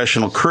a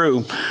professional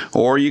crew,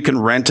 or you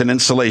can rent an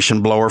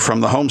insulation blower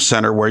from the home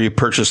center where you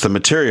purchase the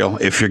material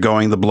if you're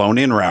going the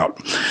blown-in route.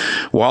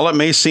 While it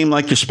may seem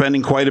like you're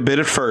spending quite a bit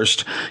at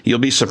first, you'll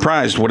be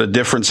surprised what a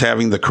difference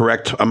having the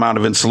correct amount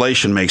of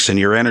insulation makes in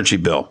your energy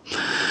bill.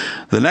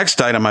 The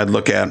next item I'd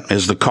look at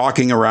is the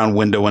caulking around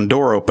window and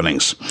door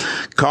openings.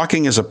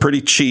 Caulking is a pretty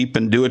cheap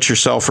and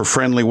do-it-yourself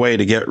friendly way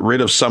to get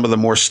rid of some of the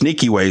more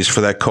sneaky ways for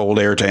that cold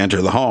air to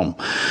enter the home.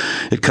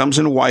 It comes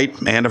in white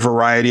and a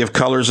variety of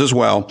colors as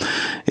well,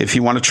 if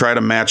you want to try to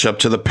match up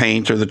to the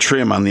paint or the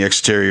trim on the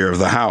exterior of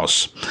the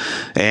house.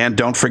 And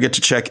don't forget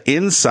to check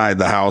inside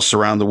the house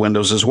around the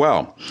windows as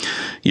well.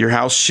 Your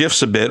house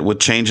shifts a bit with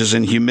changes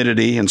in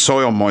humidity and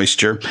soil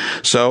moisture,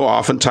 so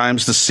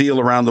oftentimes the seal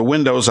around the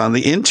windows on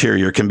the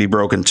interior can be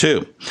broken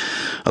too.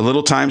 A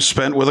little time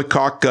spent with a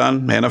caulk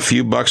gun and a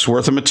few bucks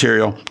worth of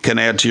material can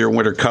add to your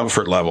winter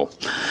comfort level.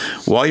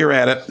 While you're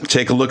at it,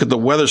 take a look at the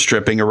weather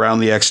stripping around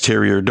the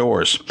exterior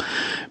doors.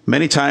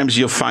 Many times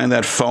you'll find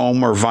that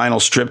foam or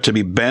vinyl strip to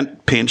be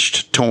bent,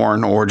 pinched,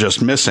 torn, or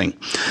just missing.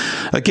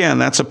 Again,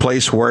 that's a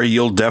place where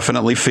you'll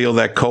definitely feel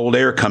that cold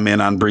air come in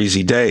on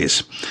breezy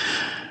days.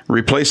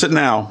 Replace it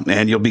now,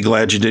 and you'll be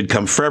glad you did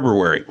come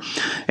February.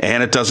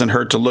 And it doesn't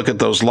hurt to look at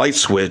those light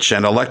switch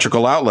and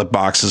electrical outlet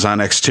boxes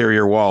on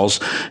exterior walls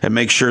and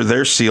make sure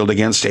they're sealed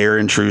against air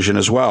intrusion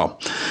as well.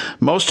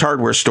 Most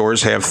hardware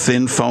stores have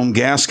thin foam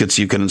gaskets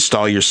you can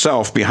install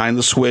yourself behind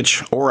the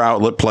switch or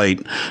outlet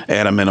plate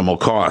at a minimal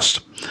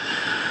cost.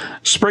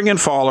 Spring and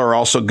fall are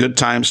also good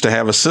times to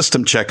have a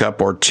system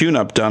checkup or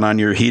tune-up done on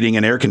your heating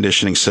and air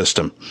conditioning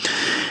system.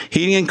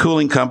 Heating and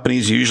cooling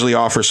companies usually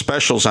offer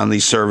specials on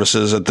these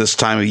services at this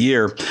time of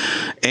year,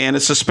 and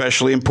it's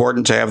especially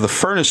important to have the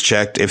furnace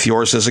checked if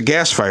yours is a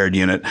gas-fired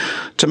unit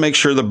to make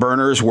sure the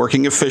burner is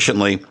working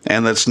efficiently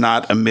and that's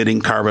not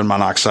emitting carbon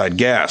monoxide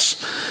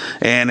gas.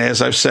 And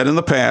as I've said in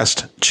the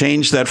past,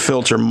 change that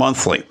filter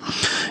monthly.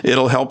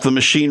 It'll help the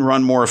machine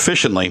run more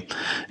efficiently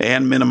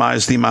and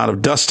minimize the amount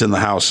of dust in the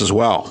house as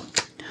well.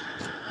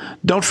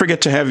 Don't forget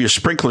to have your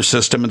sprinkler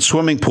system and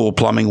swimming pool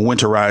plumbing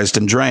winterized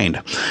and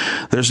drained.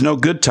 There's no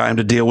good time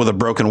to deal with a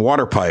broken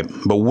water pipe,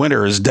 but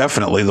winter is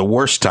definitely the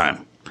worst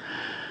time.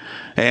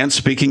 And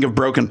speaking of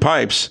broken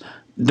pipes,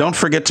 don't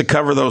forget to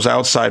cover those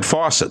outside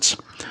faucets.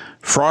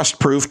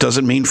 Frost-proof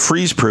doesn't mean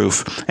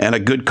freeze-proof, and a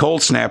good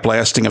cold snap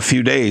lasting a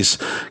few days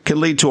can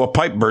lead to a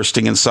pipe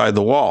bursting inside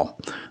the wall.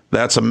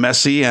 That's a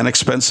messy and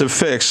expensive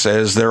fix,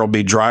 as there will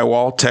be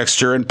drywall,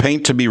 texture, and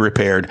paint to be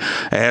repaired,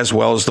 as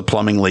well as the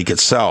plumbing leak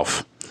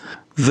itself.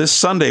 This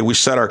Sunday, we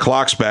set our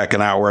clocks back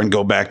an hour and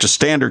go back to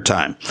standard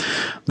time.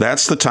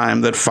 That's the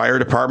time that fire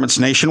departments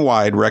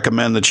nationwide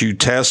recommend that you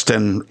test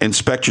and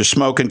inspect your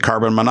smoke and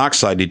carbon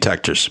monoxide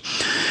detectors.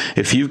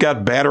 If you've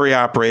got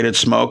battery-operated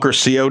smoke or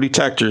CO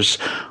detectors,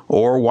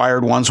 or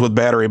wired ones with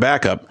battery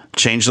backup,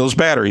 change those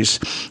batteries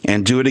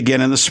and do it again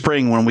in the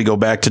spring when we go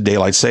back to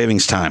daylight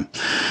savings time.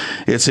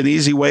 It's an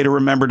easy way to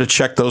remember to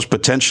check those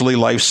potentially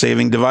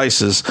life-saving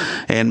devices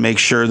and make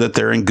sure that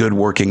they're in good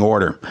working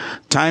order.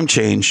 Time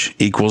change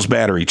equals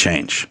battery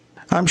change.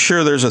 I'm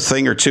sure there's a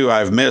thing or two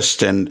I've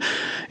missed, and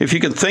if you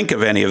can think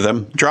of any of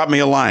them, drop me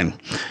a line.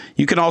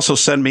 You can also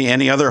send me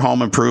any other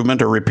home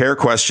improvement or repair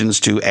questions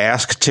to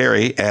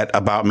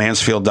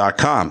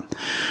askterry@aboutmansfield.com.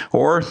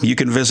 Or you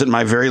can visit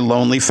my very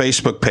lonely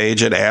Facebook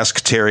page at Ask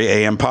Terry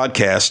AM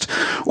Podcast,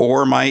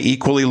 or my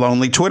equally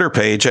lonely Twitter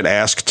page at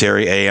Ask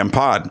Terry AM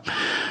Pod.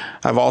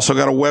 I've also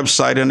got a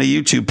website and a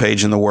YouTube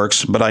page in the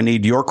works, but I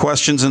need your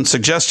questions and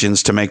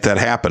suggestions to make that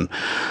happen.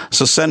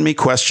 So send me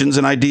questions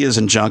and ideas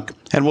and junk,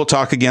 and we'll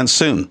talk again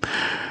soon.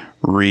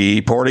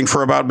 Reporting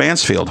for About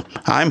Mansfield,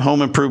 I'm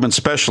Home Improvement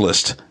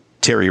Specialist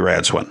Terry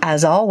Radswin.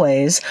 As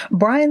always,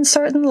 Brian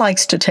Certain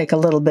likes to take a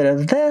little bit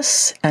of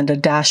this and a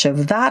dash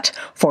of that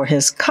for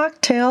his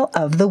cocktail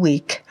of the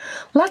week.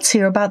 Let's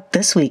hear about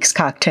this week's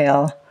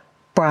cocktail.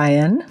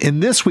 Brian? In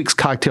this week's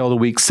Cocktail of the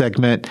Week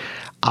segment,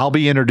 I'll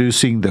be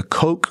introducing the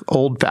Coke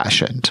Old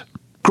Fashioned.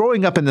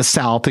 Growing up in the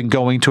South and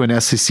going to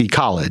an SEC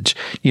college,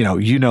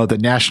 you know the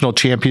national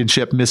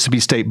championship Mississippi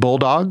State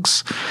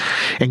Bulldogs,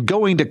 and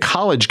going to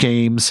college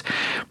games,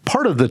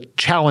 part of the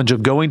challenge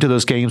of going to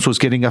those games was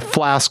getting a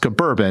flask of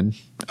bourbon.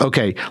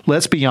 Okay,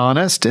 let's be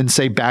honest and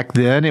say back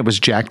then it was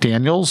Jack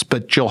Daniels,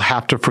 but you'll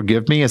have to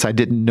forgive me as I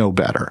didn't know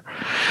better.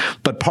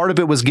 But part of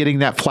it was getting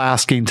that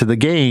flask into the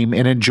game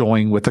and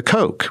enjoying with a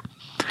Coke.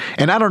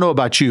 And I don't know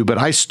about you, but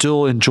I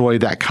still enjoy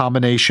that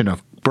combination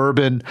of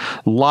bourbon,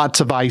 lots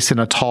of ice in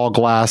a tall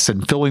glass,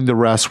 and filling the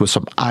rest with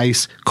some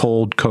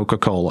ice-cold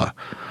Coca-Cola.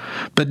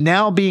 But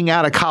now being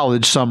out of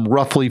college some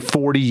roughly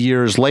 40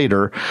 years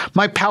later,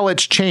 my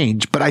palate's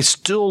changed, but I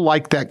still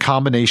like that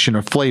combination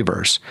of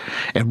flavors.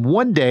 And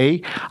one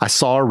day, I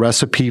saw a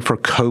recipe for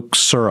Coke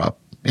syrup.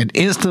 And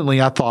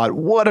instantly I thought,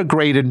 what a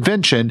great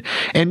invention,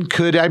 and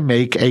could I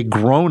make a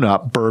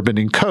grown-up bourbon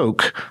and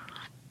Coke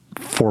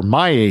for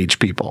my age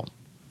people?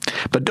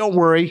 But don't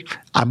worry,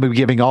 I'm going to be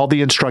giving all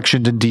the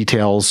instructions and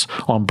details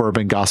on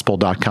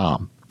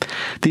bourbongospel.com.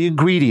 The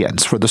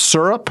ingredients for the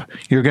syrup,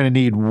 you're going to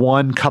need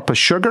 1 cup of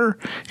sugar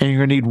and you're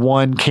going to need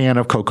 1 can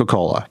of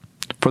Coca-Cola.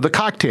 For the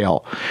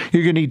cocktail,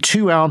 you're going to need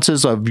 2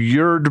 ounces of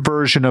your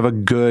version of a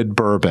good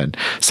bourbon,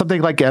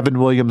 something like Evan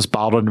Williams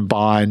Bottled &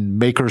 Bond,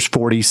 Maker's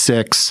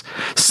 46,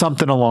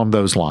 something along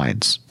those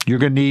lines. You're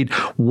going to need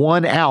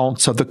 1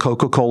 ounce of the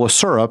Coca-Cola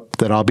syrup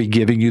that I'll be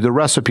giving you the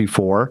recipe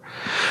for,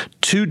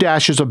 2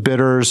 dashes of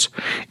bitters,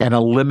 and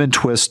a lemon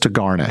twist to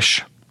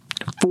garnish.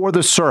 For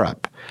the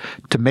syrup,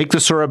 to make the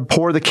syrup,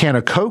 pour the can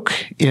of Coke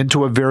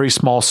into a very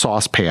small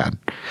saucepan.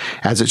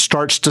 As it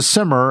starts to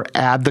simmer,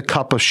 add the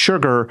cup of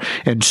sugar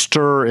and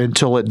stir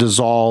until it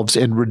dissolves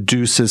and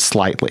reduces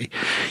slightly.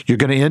 You're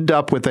going to end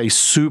up with a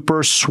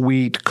super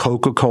sweet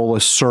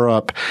Coca-Cola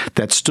syrup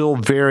that's still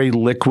very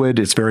liquid.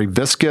 It's very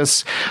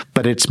viscous,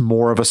 but it's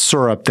more of a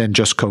syrup than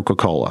just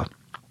Coca-Cola.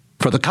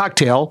 For the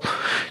cocktail,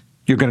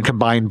 you're going to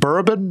combine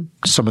bourbon,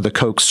 some of the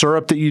Coke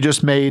syrup that you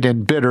just made,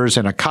 and bitters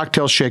in a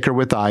cocktail shaker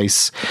with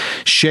ice.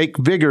 Shake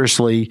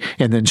vigorously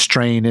and then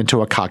strain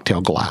into a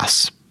cocktail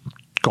glass.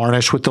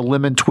 Garnish with the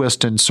lemon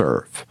twist and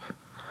serve.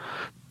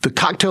 The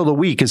Cocktail of the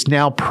Week is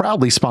now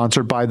proudly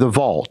sponsored by The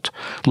Vault,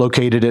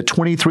 located at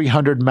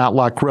 2300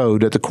 Matlock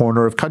Road at the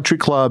corner of Country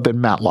Club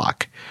and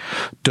Matlock.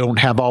 Don't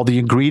have all the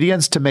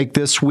ingredients to make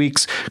this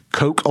week's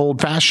Coke Old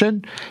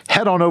Fashioned?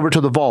 Head on over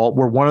to The Vault,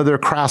 where one of their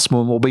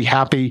craftsmen will be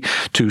happy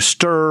to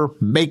stir,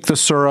 make the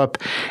syrup,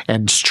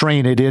 and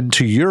strain it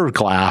into your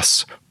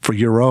glass for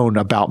your own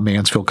About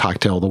Mansfield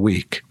Cocktail of the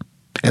Week.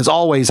 As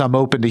always, I'm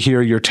open to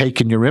hear your take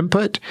and your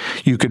input.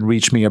 You can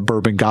reach me at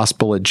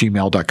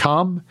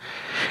bourbongospel@gmail.com.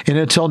 And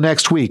until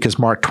next week, as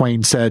Mark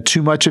Twain said,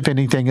 too much of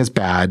anything is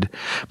bad,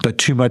 but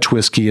too much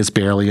whiskey is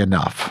barely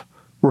enough.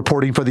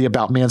 Reporting for the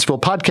About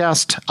Mansfield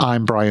podcast,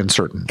 I'm Brian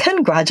Certain.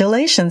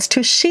 Congratulations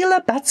to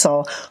Sheila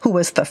Betzel, who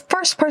was the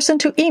first person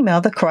to email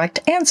the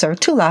correct answer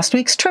to last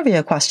week's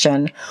trivia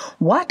question.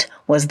 What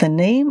was the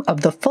name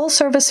of the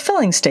full-service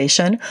filling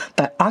station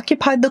that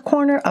occupied the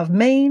corner of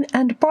Main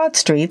and Broad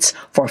Streets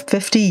for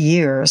 50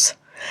 years?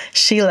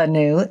 Sheila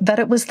knew that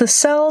it was the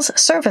Sells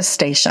service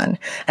station,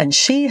 and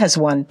she has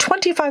won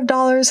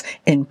 $25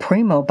 in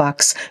Primo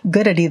Bucks,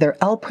 good at either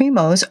El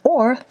Primo's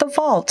or The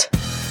Vault.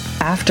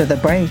 After the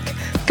break,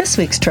 this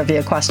week's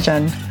trivia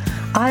question.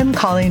 I'm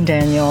Colleen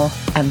Daniel,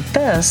 and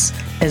this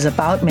is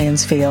About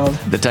Mansfield.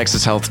 The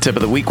Texas Health Tip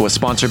of the Week was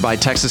sponsored by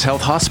Texas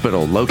Health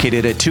Hospital,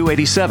 located at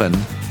 287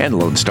 and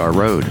Lone Star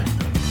Road.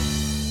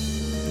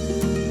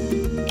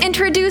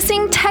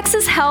 Introducing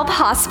Texas Health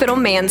Hospital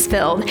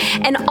Mansfield,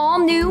 an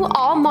all-new,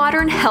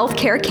 all-modern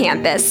healthcare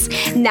campus,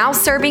 now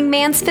serving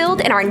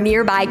Mansfield and our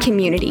nearby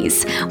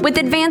communities, with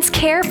advanced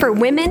care for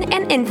women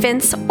and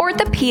infants,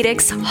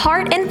 orthopedics,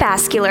 heart and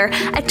vascular,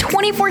 a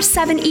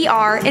 24/7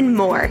 ER, and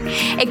more.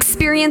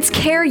 Experience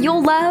care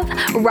you'll love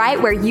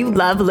right where you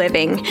love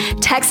living.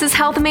 Texas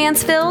Health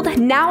Mansfield,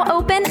 now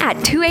open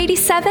at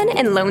 287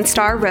 and Lone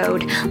Star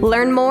Road.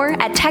 Learn more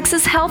at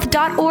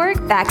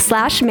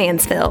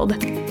texashealth.org/Mansfield.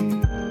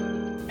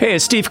 Hey,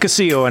 it's Steve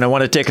Casillo, and I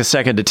want to take a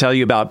second to tell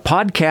you about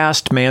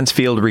Podcast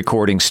Mansfield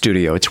Recording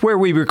Studio. It's where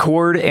we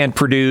record and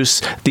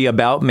produce the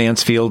About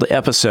Mansfield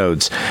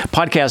episodes.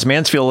 Podcast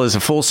Mansfield is a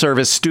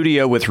full-service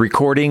studio with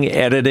recording,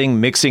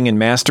 editing, mixing, and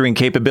mastering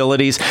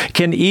capabilities.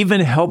 Can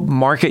even help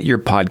market your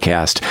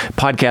podcast.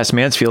 Podcast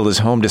Mansfield is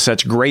home to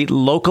such great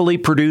locally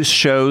produced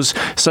shows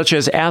such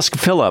as Ask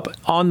Philip,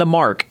 On the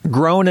Mark,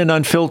 Grown and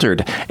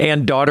Unfiltered,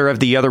 and Daughter of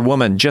the Other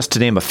Woman, just to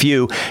name a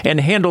few,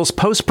 and handles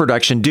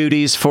post-production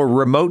duties for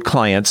remote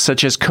clients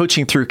such as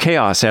Coaching Through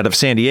Chaos out of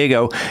San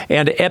Diego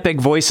and Epic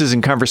Voices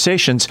and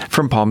Conversations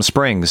from Palm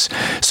Springs.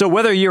 So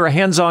whether you're a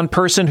hands-on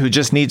person who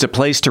just needs a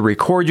place to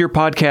record your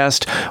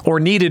podcast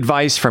or need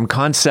advice from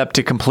concept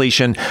to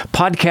completion,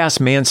 Podcast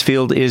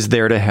Mansfield is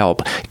there to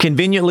help.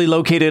 Conveniently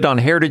located on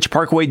Heritage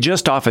Parkway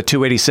just off of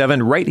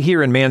 287 right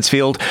here in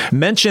Mansfield,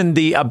 mention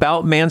the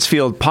About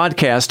Mansfield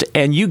podcast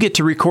and you get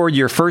to record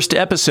your first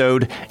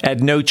episode at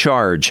no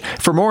charge.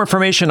 For more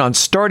information on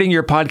starting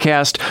your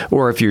podcast,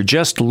 or if you're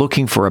just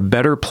looking for a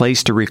better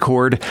place to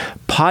record,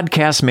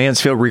 Podcast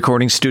Mansfield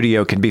Recording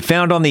Studio can be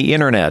found on the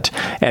internet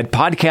at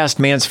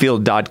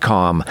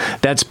podcastmansfield.com.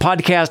 That's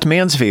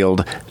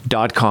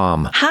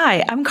podcastmansfield.com.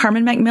 Hi, I'm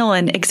Carmen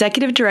McMillan,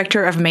 Executive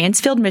Director of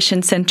Mansfield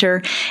Mission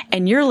Center,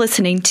 and you're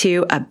listening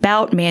to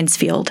About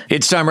Mansfield.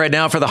 It's time right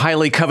now for the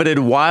highly coveted,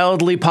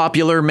 wildly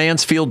popular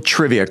Mansfield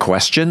trivia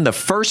question. The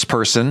first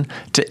person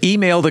to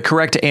email the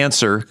correct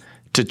answer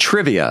to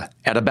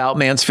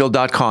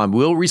trivia@aboutmansfield.com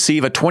will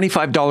receive a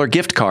 $25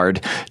 gift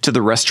card to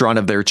the restaurant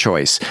of their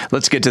choice.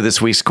 Let's get to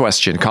this week's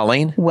question.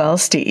 Colleen? Well,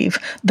 Steve,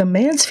 the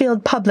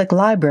Mansfield Public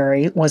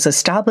Library was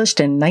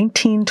established in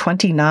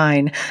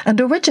 1929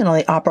 and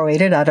originally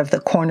operated out of the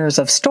corners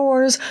of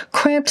stores,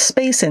 cramped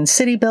space in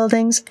city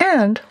buildings,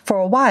 and, for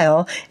a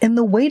while, in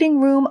the waiting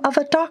room of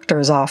a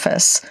doctor's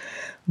office.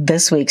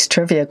 This week's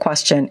trivia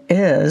question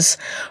is,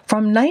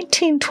 from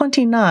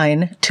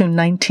 1929 to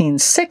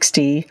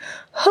 1960,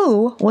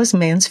 who was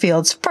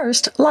Mansfield's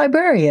first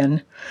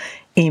librarian?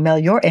 Email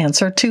your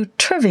answer to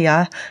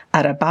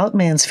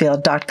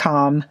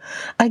trivia@aboutmansfield.com.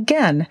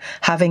 Again,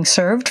 having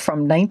served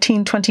from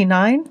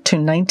 1929 to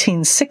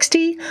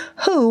 1960,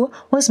 who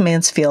was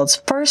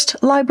Mansfield's first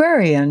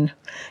librarian?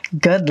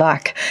 Good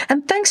luck,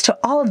 and thanks to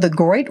all of the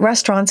great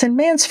restaurants in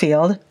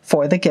Mansfield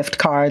for the gift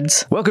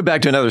cards. Welcome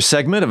back to another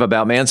segment of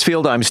About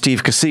Mansfield. I'm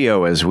Steve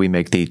Casillo as we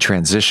make the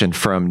transition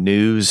from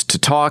news to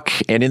talk.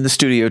 And in the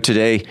studio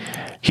today,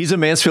 he's a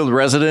Mansfield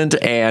resident,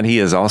 and he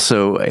is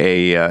also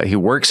he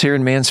works here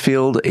in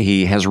Mansfield.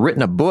 He has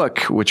written a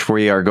book, which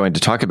we are going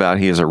to talk about.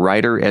 He is a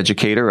writer,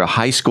 educator, a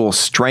high school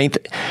strength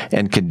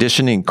and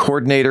conditioning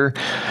coordinator,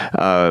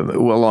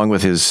 along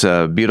with his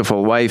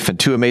beautiful wife and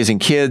two amazing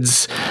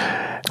kids.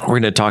 We're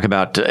going to talk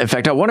about, in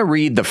fact, I want to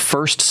read the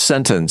first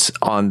sentence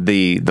on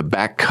the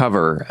back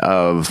cover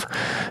of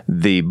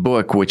the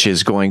book, which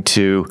is going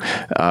to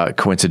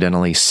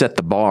coincidentally set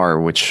the bar,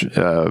 which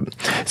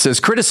says,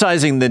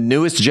 criticizing the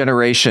newest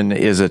generation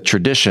is a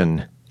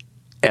tradition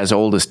as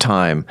old as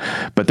time,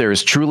 but there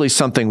is truly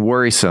something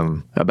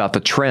worrisome about the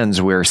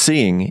trends we're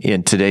seeing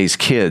in today's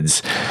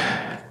kids.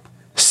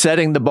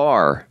 Setting the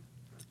bar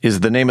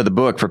is the name of the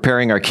book,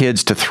 preparing our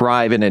kids to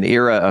thrive in an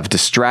era of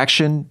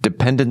distraction,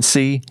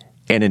 dependency,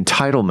 and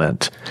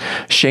entitlement.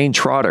 Shane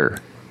Trotter,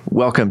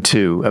 welcome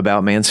to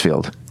About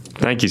Mansfield.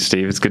 Thank you,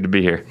 Steve. It's good to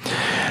be here.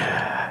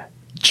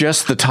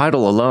 Just the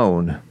title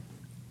alone,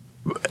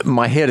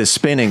 my head is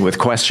spinning with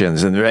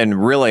questions,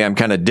 and really I'm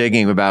kind of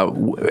digging about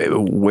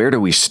where do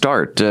we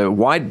start?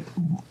 Why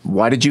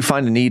did you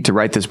find the need to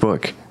write this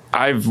book?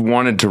 I've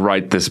wanted to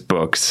write this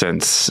book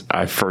since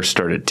I first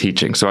started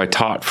teaching. So I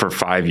taught for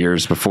 5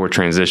 years before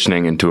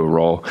transitioning into a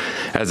role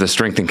as a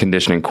strength and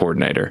conditioning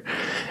coordinator.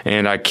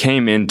 And I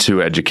came into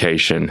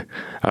education,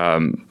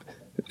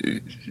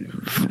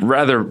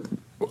 rather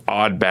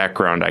odd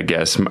background, I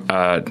guess.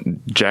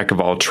 Jack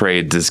of all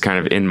trades is kind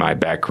of in my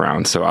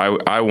background. So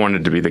I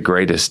wanted to be the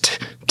greatest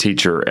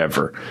teacher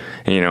ever.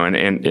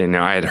 And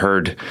I had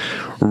heard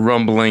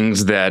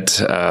rumblings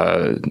that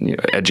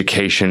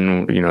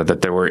education,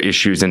 that there were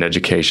issues in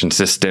education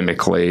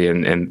systemically,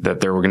 and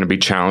that there were going to be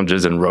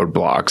challenges and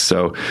roadblocks.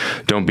 So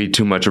don't be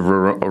too much of a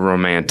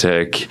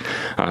romantic.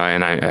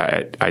 And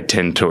I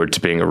tend towards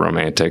being a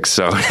romantic.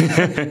 So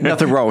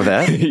nothing wrong with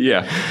that.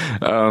 Yeah.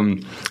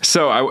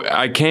 So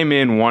I came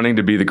in wanting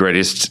to be the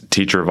greatest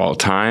teacher of all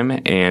time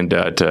and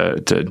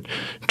to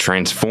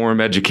transform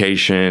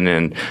education,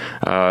 and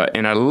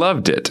I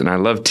loved it, and I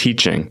loved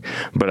teaching,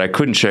 but I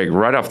couldn't shake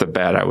right off the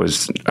bat. I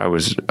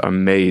was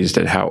amazed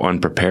at how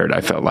unprepared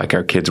I felt like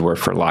our kids were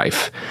for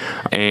life,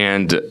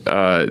 and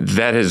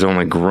that has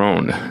only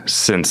grown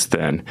since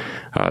then.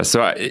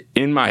 So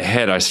in my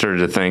head, I started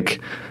to think,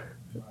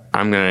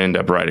 I'm going to end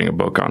up writing a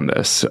book on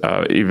this,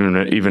 even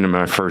in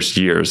my first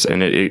years.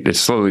 And it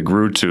slowly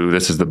grew to,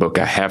 this is the book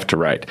I have to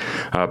write,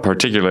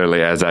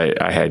 particularly as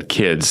I had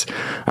kids.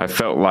 I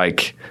felt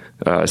like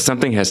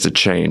something has to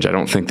change. I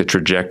don't think the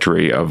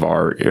trajectory of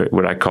our,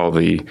 what I call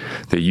the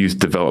youth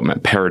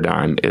development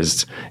paradigm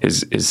is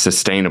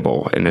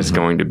sustainable, and is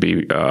going to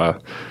be,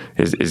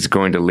 is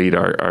going to lead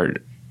our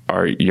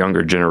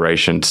younger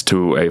generations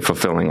to a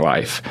fulfilling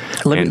life.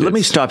 Let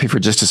me stop you for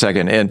just a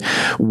second. And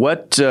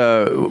what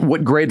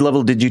grade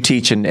level did you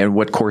teach, and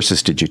what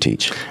courses did you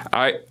teach?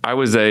 I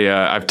was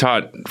I've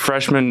taught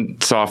freshmen,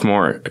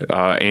 sophomore,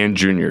 and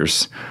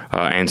juniors,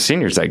 and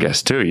seniors, I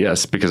guess, too.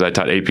 Yes, because I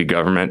taught AP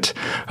Government,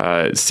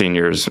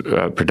 seniors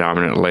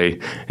predominantly,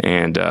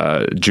 and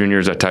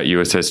juniors I taught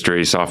U.S.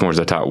 History, sophomores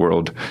I taught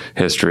World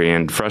History,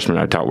 and freshmen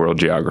I taught World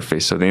Geography.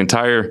 So the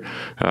entire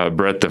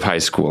breadth of high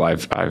school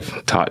I've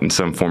taught in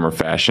some form or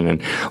fashion.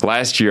 And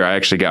last year I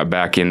actually got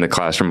back in the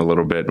classroom a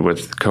little bit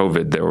with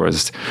COVID. There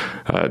was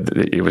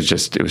it was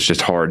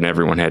just hard, and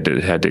everyone had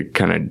to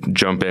kind of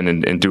jump in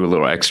and do a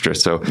little extra.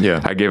 So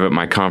I gave up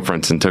my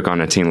conference and took on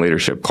a teen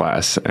leadership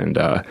class, and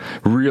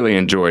really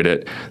enjoyed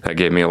it. That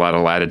gave me a lot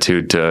of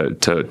latitude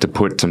to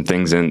put some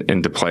things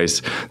into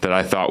place that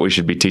I thought we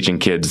should be teaching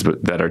kids,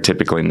 but that are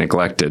typically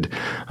neglected.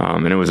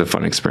 And it was a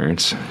fun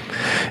experience.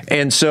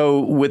 And so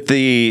with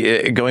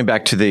going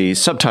back to the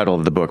subtitle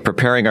of the book,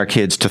 Preparing Our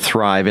Kids to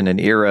Thrive in an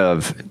Era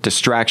of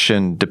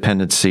Distraction,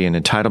 Dependency, and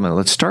Entitlement.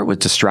 Let's start with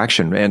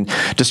distraction. And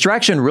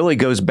distraction really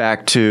goes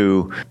back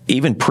to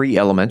even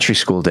pre-elementary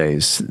school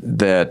days,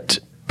 that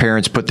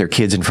parents put their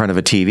kids in front of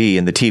a TV,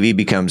 and the TV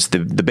becomes the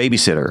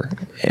babysitter.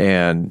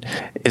 And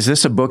is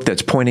this a book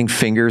that's pointing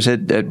fingers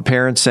at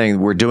parents, saying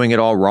we're doing it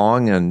all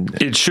wrong?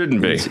 And it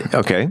shouldn't be.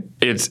 Okay.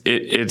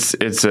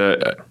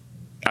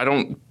 I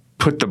don't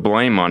put the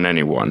blame on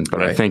anyone,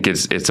 but I think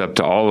it's up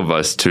to all of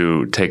us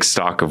to take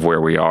stock of where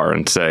we are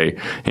and say,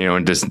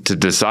 and just to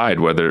decide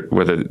whether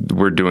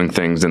we're doing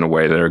things in a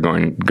way that are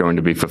going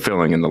to be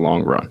fulfilling in the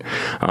long run.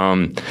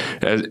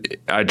 As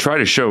I try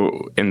to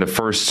show in the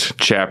first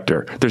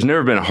chapter, there's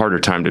never been a harder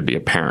time to be a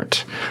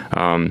parent.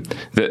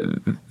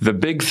 The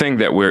big thing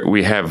that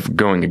we have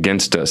going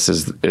against us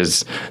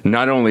is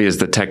not only is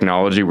the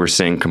technology we're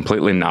seeing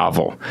completely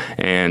novel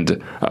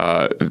and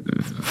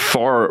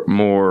far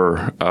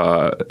more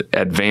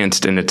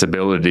advanced in its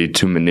ability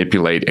to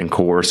manipulate and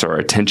coerce our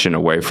attention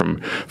away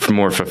from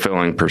more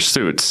fulfilling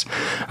pursuits.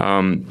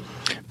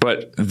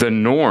 But the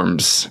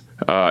norms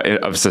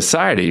of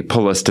society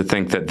pull us to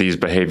think that these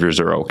behaviors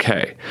are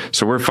okay.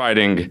 So we're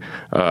fighting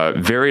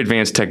very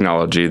advanced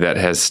technology that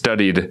has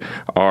studied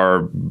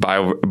our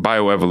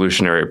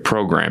bioevolutionary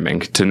programming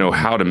to know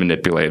how to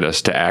manipulate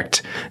us to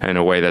act in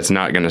a way that's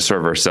not going to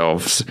serve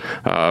ourselves.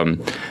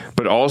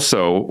 But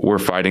also, we're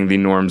fighting the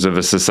norms of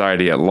a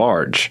society at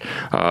large.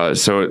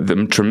 So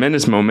the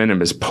tremendous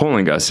momentum is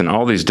pulling us in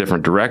all these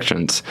different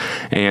directions.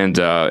 And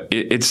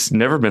it's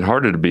never been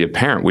harder to be a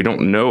parent. We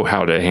don't know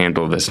how to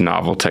handle this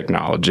novel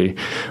technology.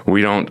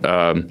 We don't,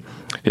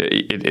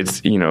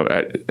 it's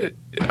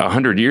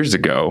 100 years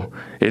ago,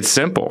 it's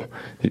simple.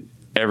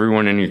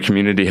 Everyone in your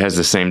community has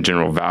the same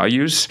general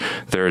values.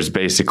 There's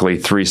basically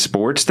 3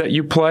 sports that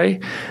you play.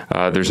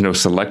 There's no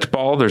select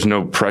ball. There's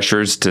no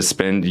pressures to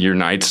spend your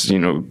nights,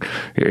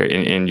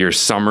 in your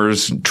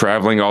summers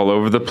traveling all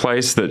over the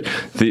place.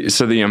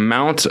 So the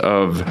amount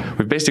of,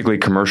 we've basically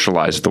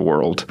commercialized the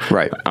world.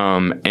 Right.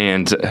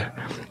 And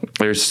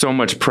there's so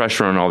much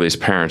pressure on all these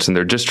parents, and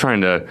they're just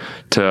trying to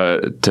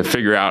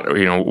figure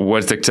out,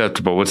 what's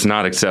acceptable, what's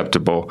not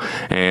acceptable.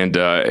 And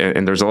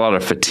there's a lot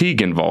of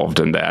fatigue involved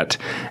in that.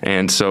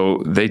 And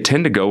so they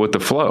tend to go with the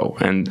flow,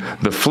 and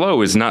the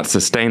flow is not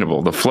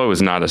sustainable. The flow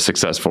is not a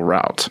successful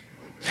route.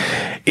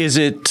 Is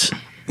it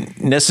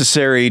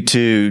necessary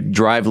to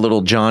drive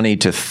little Johnny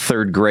to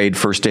 3rd grade,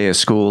 first day of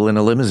school in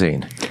a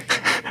limousine?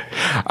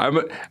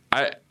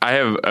 I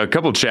have a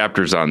couple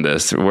chapters on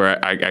this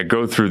where I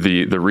go through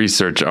the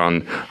research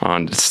on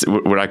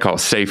what I call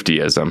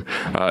safetyism.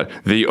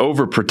 The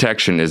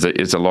overprotection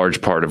is a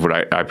large part of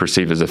what I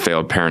perceive as a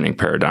failed parenting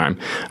paradigm.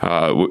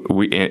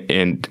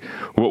 And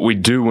what we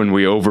do when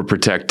we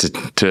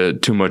overprotect to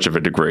too much of a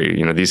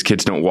degree. These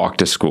kids don't walk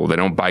to school. They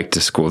don't bike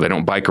to school. They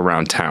don't bike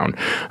around town.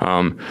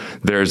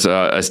 There's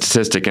a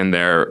statistic in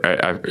there.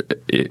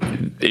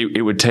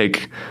 It would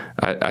take,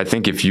 I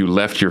think, if you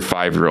left your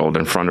 5-year-old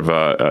in front of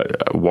a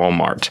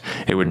Walmart,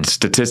 it would,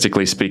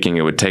 statistically speaking,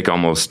 it would take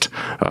almost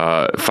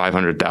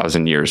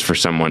 500,000 years for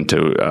someone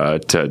to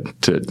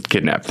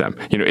kidnap them.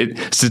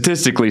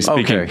 Statistically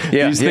speaking,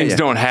 these things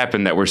don't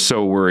happen that we're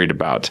so worried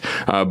about.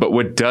 But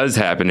what does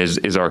happen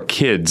is our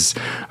kids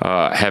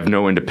have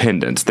no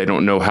independence. They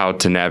don't know how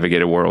to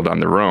navigate a world on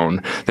their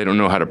own. They don't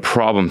know how to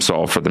problem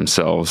solve for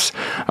themselves.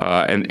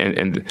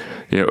 And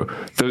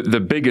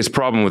the biggest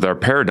problem with our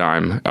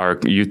paradigm, our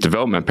youth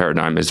development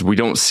paradigm, is we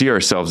don't see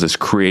ourselves as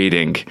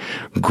creating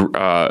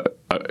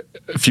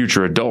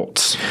future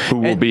adults who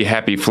will be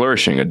happy,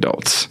 flourishing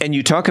adults. And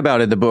you talk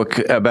about in the book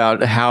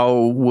about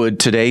how would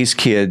today's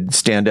kid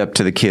stand up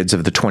to the kids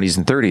of the 20s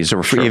and 30s,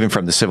 or even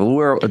from the Civil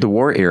War, the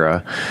war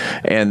era,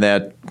 and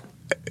that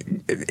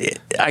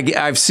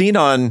I've seen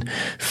on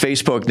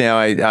Facebook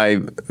now.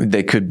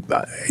 They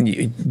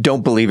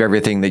don't believe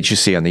everything that you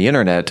see on the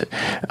internet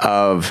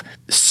of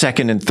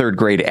 2nd and 3rd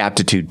grade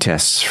aptitude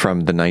tests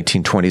from the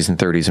 1920s and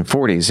 30s and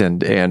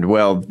 40s, and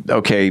well,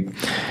 okay,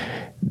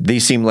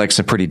 these seem like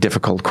some pretty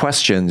difficult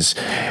questions.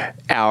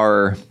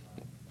 Our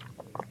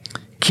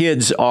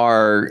kids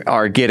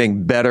are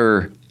getting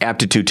better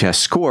aptitude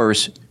test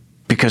scores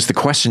because the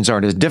questions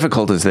aren't as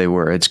difficult as they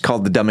were. It's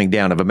called the dumbing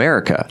down of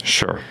America.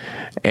 Sure.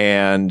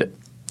 And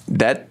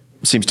that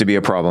seems to be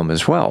a problem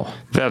as well.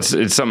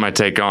 It's something I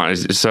take on.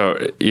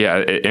 So,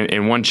 yeah,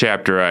 in one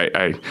chapter,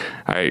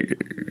 I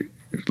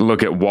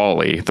look at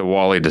WALL-E, the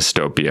WALL-E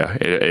dystopia,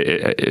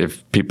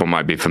 if people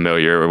might be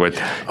familiar with.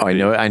 Oh,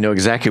 I know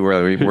exactly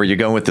where you're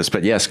going with this,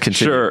 but yes,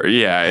 continue. Sure,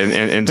 yeah,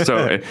 and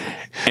so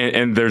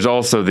and there's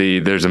also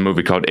there's a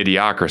movie called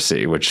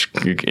Idiocracy, which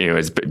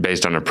is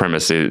based on a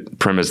premise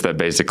that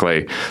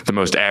basically the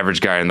most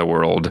average guy in the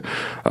world,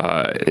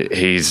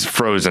 he's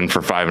frozen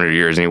for 500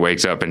 years and he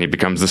wakes up and he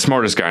becomes the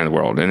smartest guy in the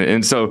world,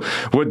 and so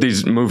what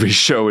these movies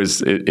show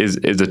is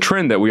a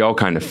trend that we all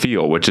kind of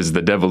feel, which is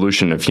the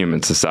devolution of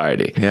human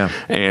society. Yeah.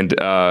 And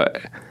I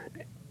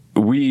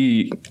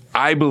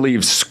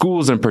believe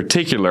schools in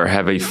particular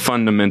have a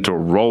fundamental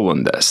role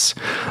in this.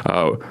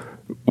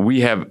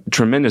 We have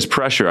tremendous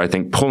pressure, I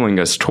think, pulling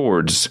us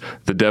towards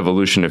the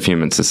devolution of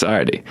human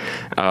society.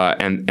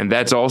 And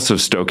that's also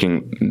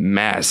stoking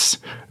mass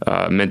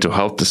mental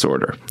health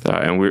disorder.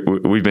 And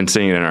we've been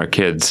seeing it in our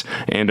kids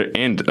and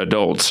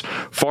adults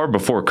far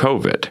before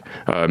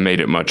COVID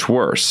made it much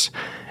worse.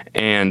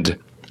 And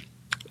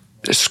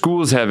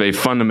schools have a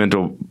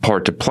fundamental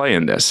part to play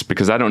in this,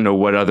 because I don't know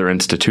what other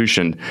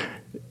institution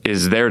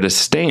is there to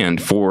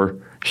stand for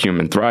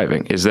human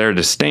thriving, is there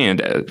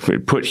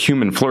to put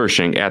human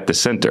flourishing at the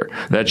center.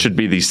 That should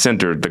be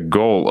the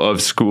goal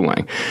of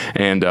schooling.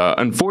 And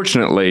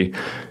unfortunately,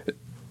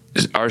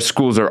 our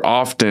schools are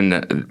often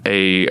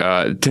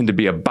tend to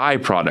be a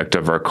byproduct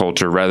of our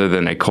culture rather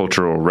than a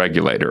cultural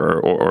regulator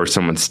or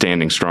someone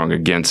standing strong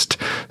against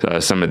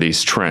some of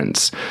these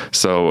trends.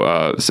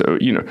 So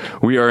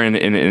we are in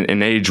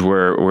an age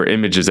where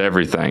image is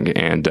everything,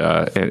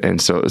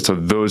 and so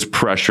those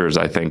pressures,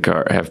 I think,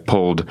 have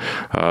pulled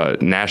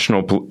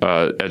national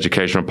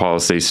educational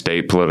policy,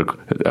 state political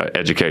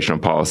educational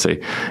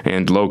policy,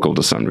 and local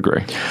to some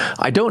degree.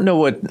 I don't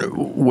know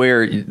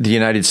where the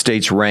United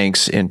States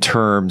ranks in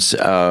terms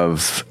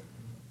of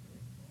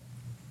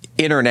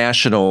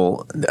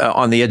international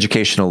on the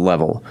educational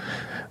level,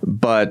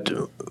 but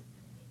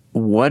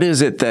what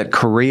is it that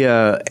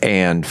Korea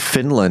and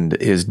Finland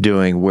is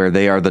doing where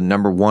they are the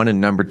number 1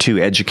 and number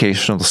 2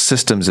 educational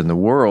systems in the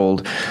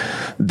world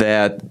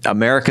that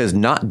America is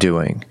not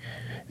doing?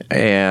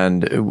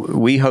 And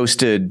we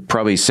hosted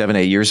probably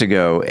 7-8 years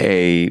ago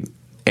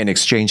an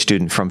exchange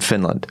student from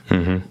Finland.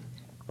 Mm-hmm.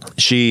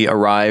 She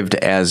arrived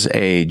as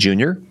a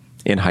junior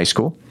in high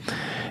school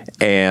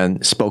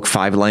and spoke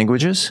 5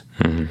 languages.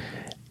 Mm-hmm.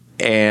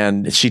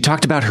 And she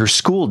talked about her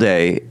school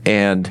day,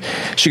 and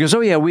she goes, "Oh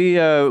yeah,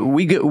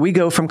 we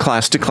go from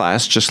class to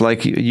class just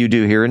like you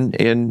do here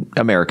in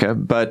America,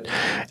 but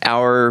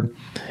our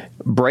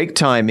break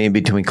time in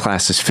between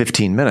class is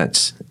 15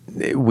 minutes.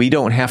 We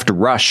don't have to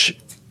rush.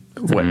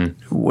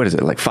 What is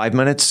it, like 5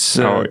 minutes?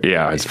 Oh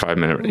yeah, it's 5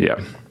 minutes. Yeah."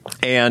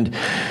 And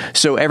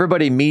so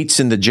everybody meets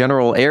in the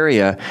general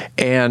area,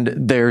 and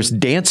there's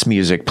dance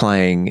music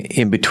playing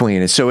in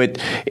between. And so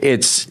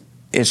it's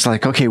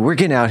like, okay, we're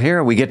getting out here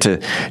and we get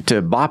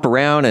to bop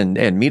around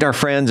and meet our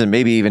friends and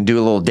maybe even do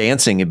a little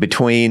dancing in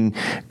between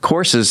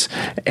courses,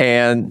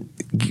 and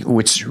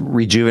which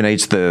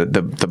rejuvenates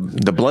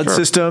the blood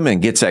system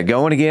and gets that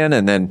going again.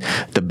 And then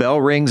the bell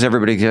rings.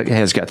 Everybody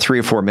has got 3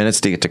 or 4 minutes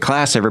to get to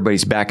class.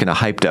 Everybody's back in a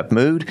hyped up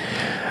mood.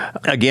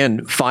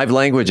 again, 5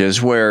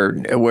 languages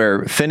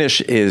where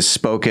Finnish is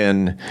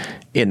spoken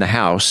in the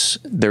house.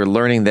 They're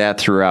learning that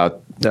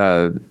throughout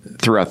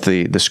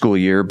the school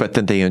year, but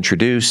then they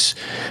introduce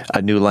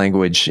a new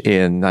language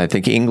in, I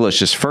think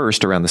English is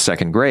first around the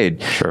 2nd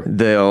grade. Sure.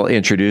 They'll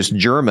introduce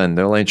German.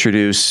 They'll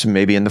introduce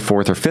maybe in the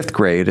 4th or 5th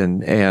grade.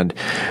 And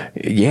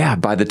yeah,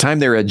 by the time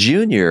they're a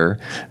junior,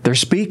 they're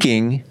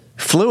speaking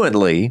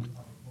fluently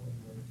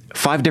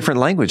 5 different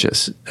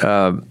languages.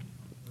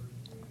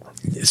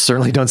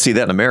 Certainly don't see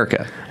that in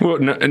America. Well,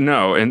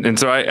 no. And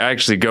so I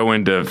actually go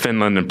into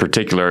Finland in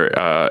particular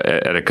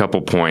at a couple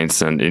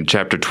points, and in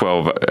chapter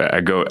 12,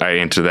 I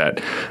enter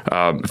that.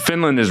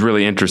 Finland is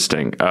really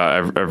interesting.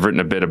 I've written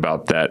a bit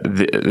about that.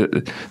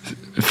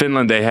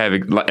 Finland, they have,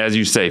 as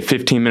you say,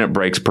 15-minute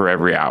breaks per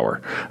every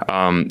hour,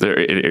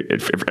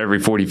 every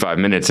 45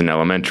 minutes in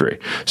elementary.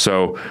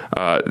 So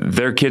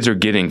their kids are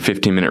getting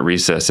 15-minute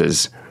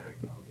recesses,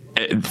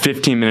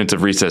 15 minutes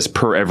of recess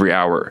per every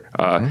hour.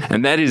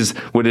 And that is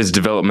what is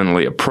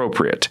developmentally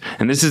appropriate.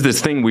 And this is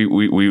this thing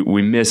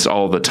we miss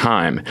all the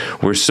time.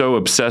 We're so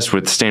obsessed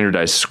with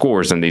standardized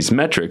scores and these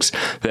metrics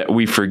that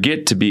we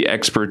forget to be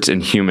experts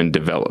in human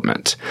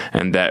development,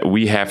 and that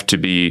we have to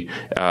be,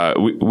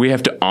 we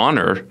have to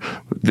honor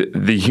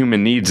the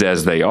human needs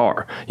as they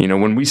are. You know,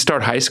 when we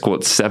start high school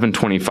at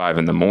 7:25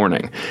 in the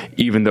morning,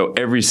 even though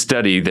every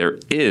study there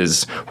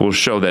is will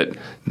show that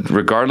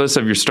regardless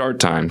of your start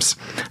times,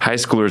 high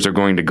schoolers are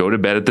going to go to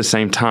bed at the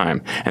same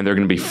time, and they're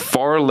going to be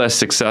far less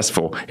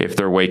successful if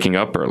they're waking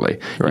up early.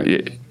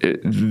 Right.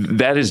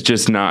 That is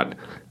just not.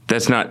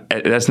 That's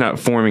not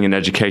forming an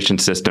education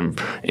system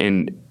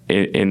in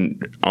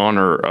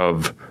honor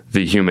of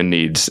the human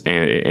needs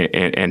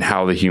and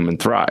how the human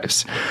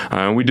thrives.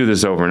 We do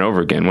this over and over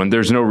again. When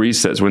there's no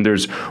recess, when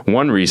there's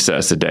 1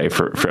 recess a day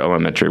for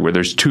elementary, where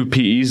there's 2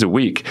 PEs a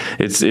week,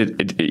 it's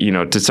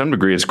to some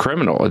degree it's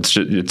criminal.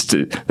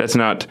 That's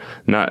not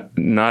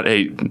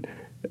a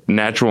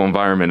natural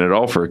environment at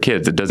all for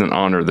kids. It doesn't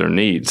honor their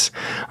needs.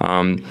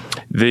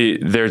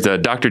 There's a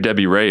Dr.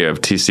 Debbie Ray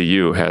of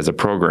TCU has a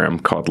program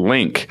called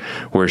Link,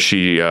 where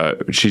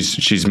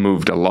she's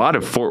moved a lot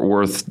of Fort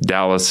Worth,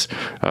 Dallas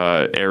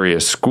area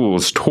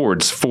schools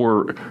towards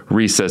 4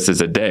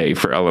 recesses a day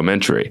for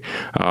elementary.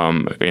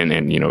 And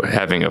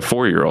having a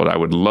 4-year-old, I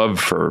would love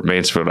for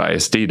Mansfield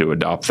ISD to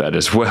adopt that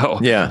as well.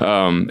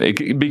 Yeah.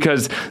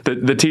 Because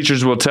the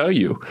teachers will tell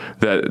you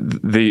that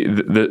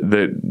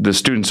the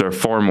students are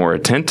far more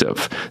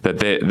attentive, that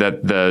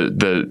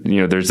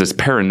there's this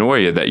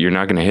paranoia that you're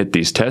not going to hit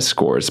these test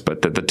scores,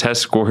 but that the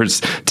test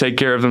scores take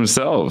care of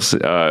themselves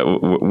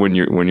when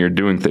you're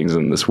doing things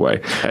in this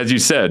way. As you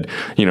said,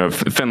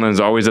 Finland's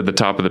always at the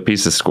top of the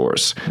PISA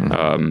scores.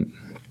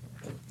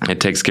 It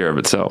takes care of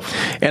itself.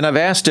 And I've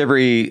asked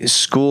every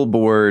school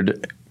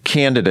board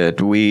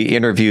candidate. We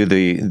interview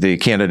the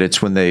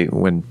candidates when they're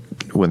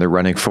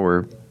running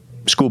for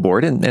school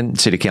board and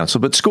city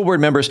council, but school board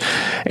members,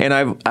 and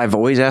I've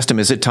always asked them,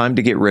 is it time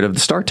to get rid of the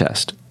STAR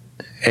test?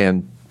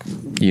 And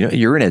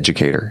you're an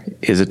educator.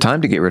 Is it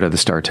time to get rid of the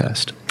STAR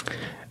test?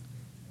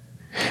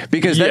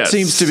 Because that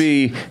seems to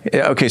be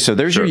okay. So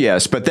there's your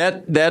yes, but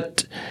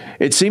that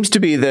it seems to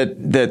be that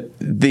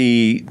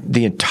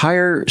the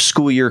entire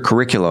school year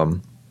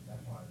curriculum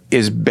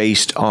is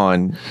based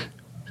on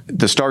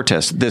the STAR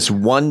test. This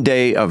 1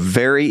 day of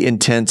very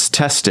intense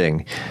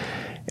testing,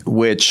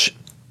 which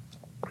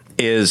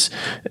is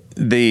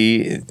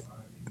the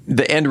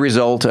end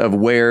result of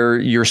where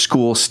your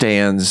school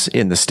stands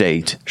in the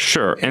state.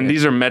 Sure. And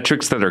these are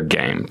metrics that are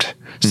gamed.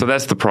 So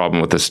that's the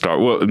problem with the STAR.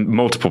 Well,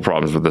 multiple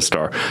problems with the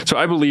STAR. So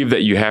I believe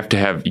that you have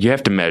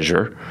to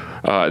measure.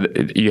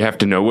 You have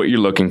to know what you're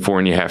looking for,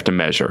 and you have to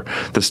measure.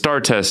 The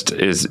STAR test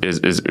is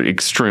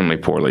extremely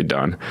poorly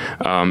done.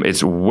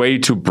 It's way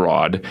too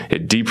broad.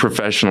 It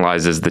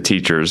deprofessionalizes the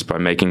teachers by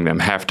making them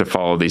have to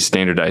follow these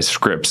standardized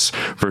scripts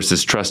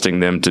versus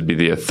trusting them to be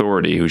the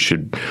authority who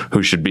should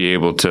be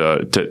able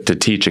to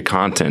teach a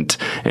content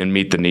and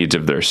meet the needs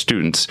of their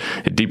students.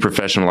 It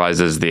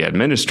deprofessionalizes the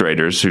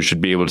administrators who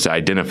should be able to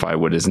identify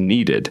what is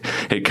needed.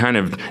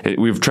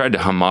 We've tried to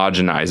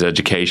homogenize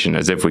education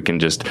as if we can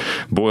just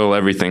boil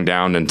everything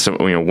down into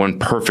one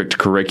perfect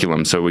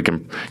curriculum, so we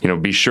can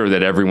be sure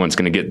that everyone's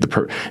going to get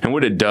and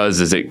what it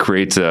does is it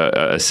creates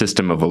a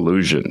system of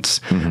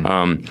illusions.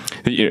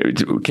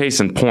 Case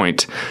in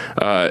point,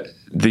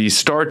 the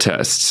STAR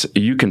tests,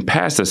 you can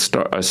pass a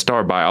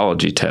STAR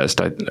biology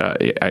test.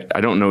 I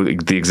don't know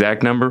the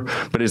exact number,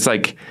 but it's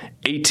like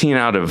 18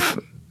 out of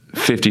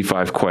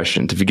 55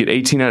 questions. If you get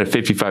 18 out of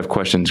 55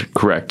 questions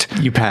correct,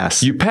 you pass.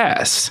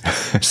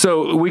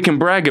 So we can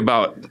brag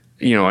about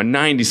a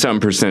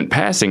 90-something%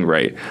 passing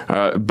rate,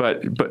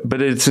 but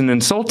it's an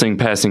insulting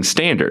passing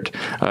standard.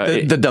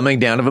 The dumbing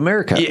down of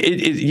America.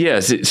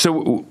 Yes.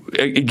 So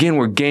again,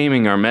 we're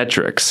gaming our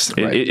metrics.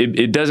 Right.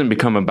 It doesn't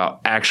become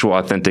about actual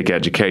authentic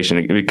education.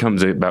 It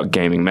becomes about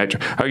gaming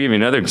metrics. I'll give you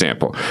another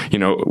example. You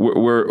know,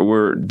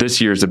 we're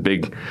this year's a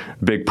big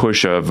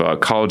push of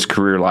college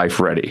career life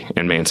ready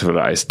in Mansfield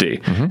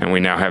ISD. And we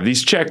now have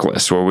these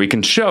checklists where we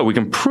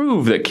can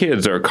prove that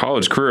kids are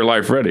college career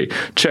life ready.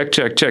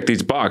 Check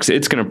these boxes.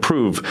 It's going to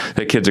prove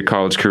that kids are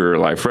college career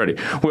life ready.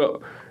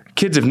 Well,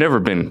 kids have never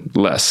been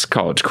less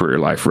college career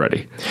life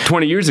ready.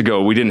 20 years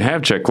ago, we didn't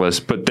have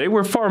checklists, but they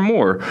were far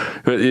more.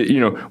 You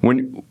know,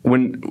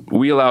 when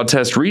we allow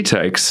test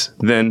retakes,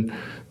 then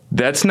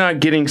that's not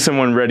getting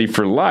someone ready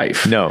for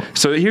life. No.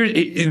 So here,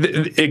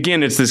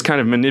 again, it's this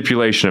kind of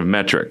manipulation of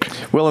metric.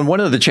 Well, and one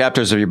of the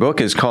chapters of your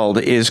book is called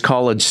 "Is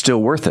College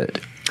Still Worth It?"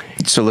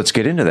 So let's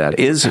get into that.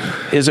 Is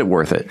it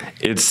worth it?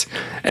 It's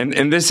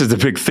and this is the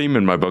big theme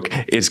in my book.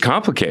 It's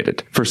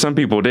complicated. For some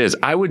people it is.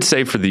 I would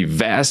say for the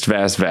vast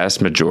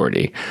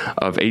majority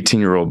of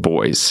 18-year-old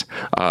boys,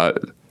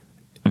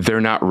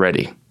 they're not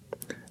ready.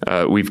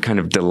 We've kind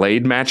of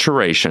delayed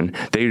maturation.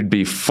 They would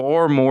be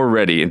far more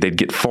ready and they'd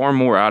get far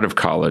more out of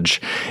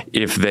college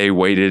if they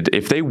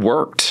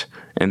worked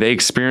and they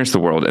experienced the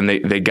world and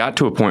they got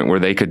to a point where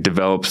they could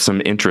develop some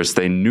interest.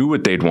 They knew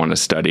what they'd want to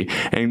study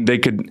and they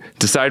could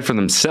decide for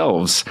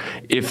themselves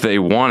if they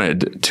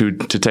wanted to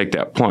take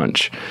that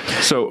plunge.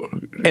 So,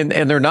 and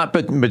they're not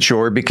but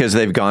mature because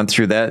they've gone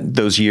through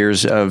those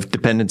years of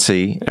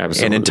dependency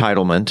Absolutely. And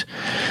entitlement.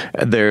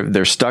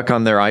 They're stuck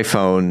on their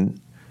iPhone.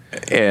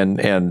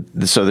 And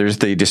so there's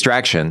the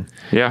distraction.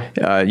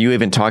 Yeah. You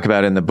even talk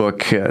about in the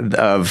book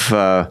of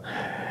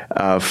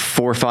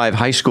 4 or 5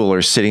 high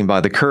schoolers sitting by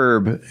the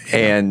curb,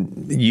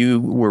 and you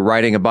were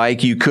riding a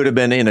bike. You could have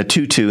been in a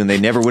tutu, and they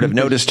never would have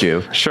noticed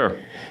you. Sure.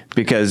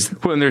 Because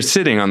when they're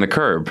sitting on the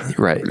curb,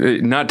 right,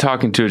 not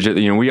talking to each other.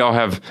 You know, we all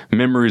have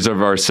memories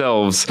of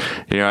ourselves,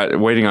 you know,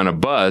 waiting on a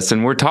bus,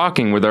 and we're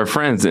talking with our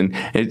friends, and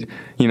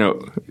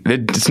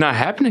it's not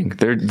happening.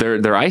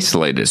 They're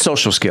isolated.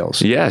 Social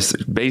skills, yes,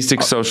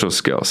 basic social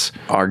skills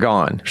are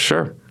gone.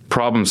 Sure.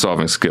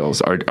 Problem-solving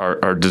skills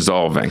are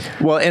dissolving.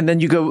 Well, and then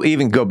you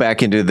go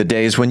back into the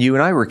days when you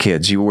and I were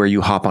kids, where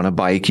you hop on a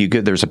bike,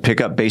 there's a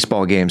pickup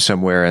baseball game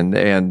somewhere,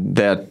 and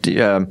that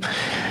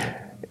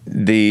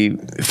the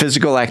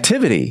physical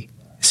activity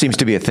seems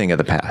to be a thing of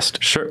the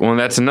past. Sure. Well,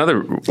 that's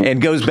another...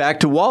 And goes back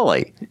to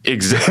Wally.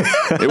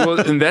 Exactly. Well,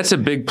 and that's a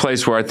big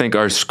place where I think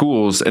our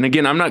schools, and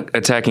again, I'm not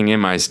attacking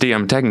MISD,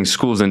 I'm attacking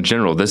schools in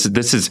general. This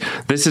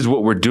is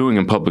what we're doing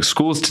in public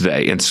schools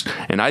today.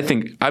 And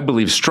I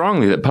believe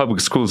strongly that public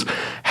schools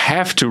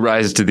have to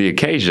rise to the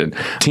occasion.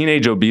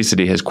 Teenage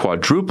obesity has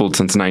quadrupled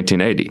since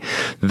 1980.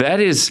 That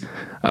is...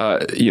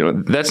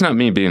 that's not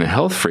me being a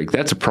health freak.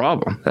 That's a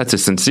problem. That's a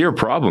sincere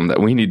problem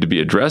that we need to be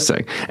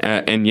addressing.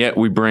 And yet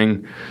we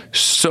bring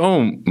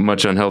so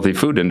much unhealthy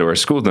food into our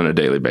schools on a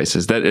daily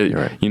basis that,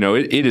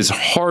 it is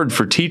hard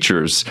for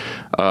teachers.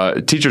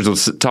 Teachers will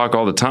talk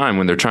all the time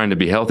when they're trying to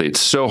be healthy.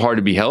 It's so hard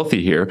to be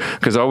healthy here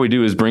because all we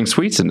do is bring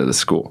sweets into the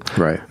school.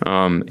 Right.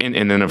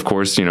 And then, of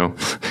course,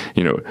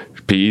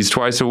 PEs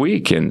twice a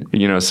week. And,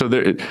 so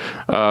there...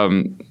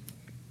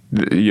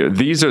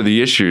 these are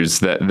the issues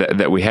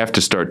that we have to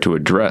start to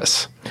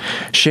address.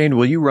 Shane,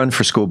 will you run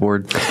for school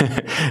board?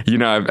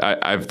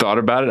 I've thought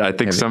about it. I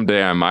think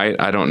someday I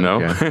might. I don't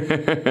know.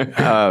 Okay.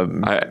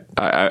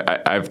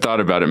 I've thought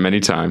about it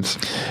many times.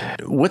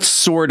 What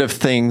sort of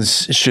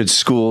things should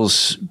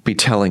schools be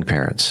telling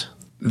parents?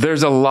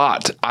 There's a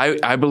lot.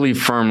 I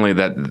believe firmly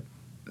that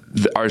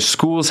our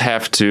schools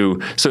have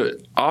to, so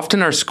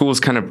often our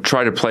schools kind of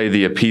try to play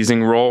the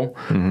appeasing role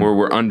where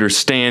we're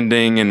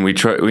understanding and we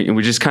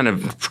just kind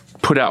of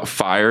put out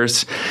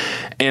fires.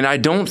 And I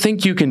don't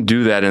think you can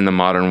do that in the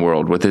modern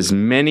world with as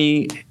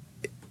many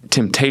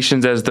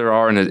temptations as there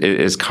are and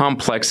as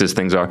complex as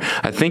things are.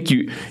 I think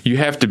you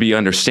have to be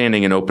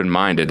understanding and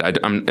open-minded.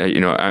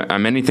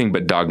 I'm anything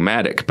but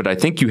dogmatic, but I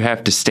think you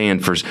have to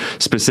stand for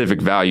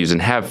specific values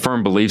and have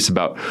firm beliefs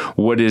about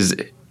what is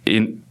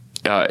in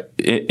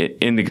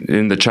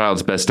the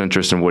child's best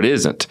interest and what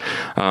isn't.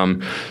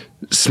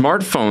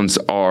 Smartphones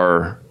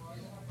are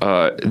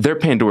they're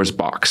Pandora's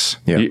box.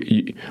 Yeah.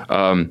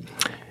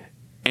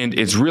 And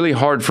it's really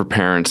hard for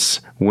parents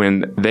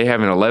when they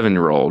have an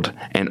 11-year-old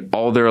and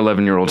all their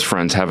 11-year-old's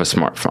friends have a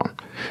smartphone.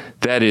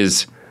 That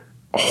is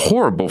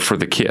horrible for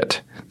the kid.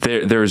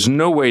 There's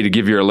no way to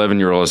give your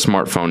 11-year-old a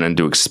smartphone and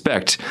to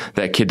expect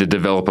that kid to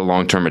develop a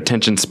long-term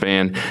attention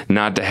span,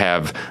 not to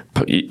have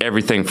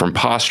everything from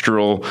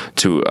postural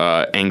to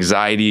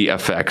anxiety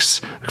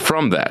effects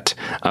from that.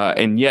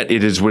 And yet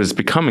it is what is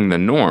becoming the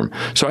norm.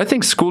 So I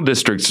think school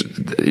districts,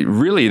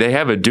 really, they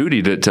have a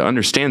duty to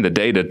understand the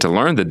data, to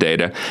learn the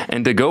data,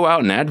 and to go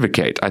out and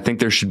advocate. I think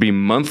there should be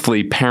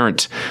monthly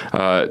parent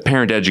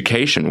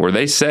education where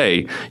they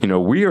say,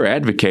 we are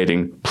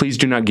advocating, please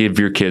do not give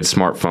your kids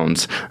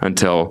smartphones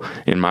until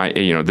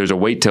there's a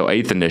wait till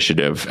 8th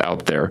initiative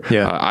out there.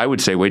 Yeah. I would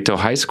say wait till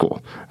high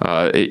school.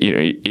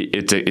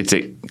 It's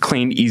a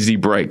clean, easy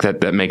break.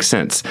 That makes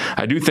sense.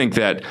 I do think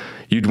that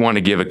you'd want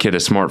to give a kid a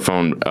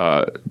smartphone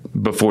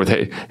before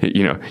they,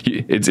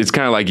 it's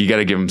kind of like you got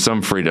to give them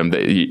some freedom.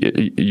 That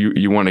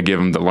you want to give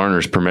them the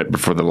learner's permit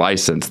before the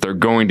license. They're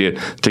going to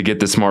get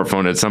the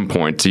smartphone at some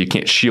point, so you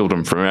can't shield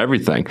them from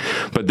everything.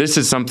 But this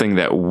is something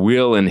that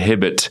will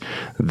inhibit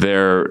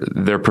their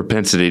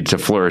propensity to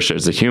flourish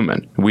as a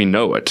human. We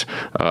know it,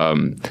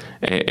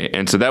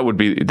 and so that would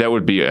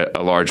be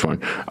a large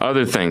one.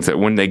 Other things that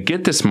when they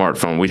get the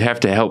smartphone, we'd have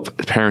to help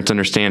parents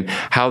understand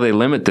how they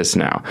limit this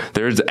now.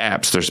 There's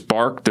apps, there's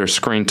Bark, there's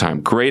Screen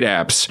Time, great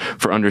apps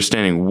for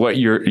understanding what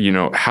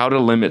how to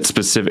limit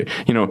specific,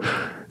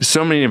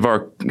 so many of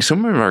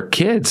our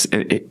kids,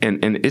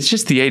 and it's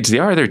just the age they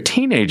are. They're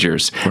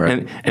teenagers,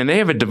 right. and they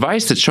have a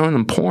device that's showing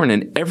them porn,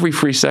 and every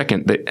free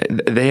second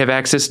they have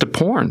access to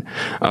porn.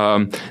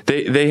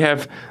 They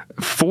have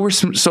 4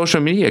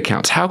 social media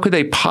accounts. How could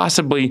they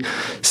possibly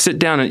sit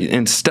down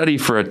and study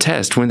for a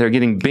test when they're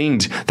getting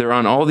binged? They're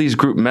on all these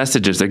group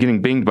messages. They're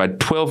getting binged by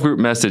 12 group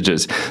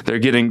messages. They're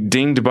getting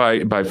dinged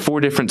by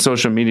 4 different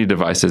social media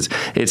devices.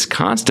 It's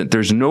constant.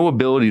 There's no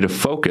ability to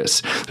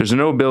focus. There's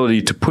no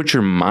ability to put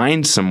your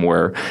mind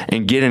somewhere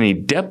and get any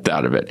depth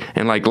out of it.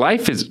 And like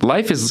life is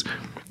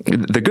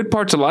the good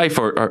parts of life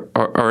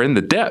are in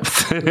the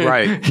depth.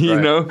 Right.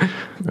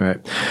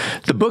 Right.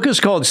 The book is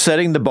called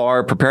Setting the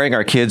Bar, Preparing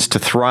Our Kids to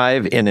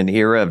Thrive in an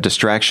Era of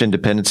Distraction,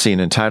 Dependency, and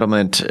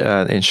Entitlement.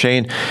 And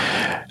Shane,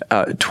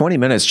 20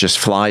 minutes just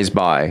flies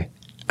by.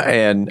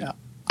 And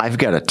I've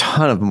got a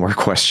ton of more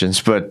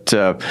questions, but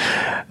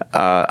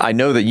I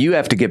know that you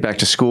have to get back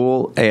to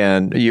school,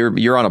 and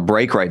you're on a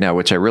break right now,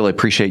 which I really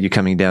appreciate you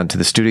coming down to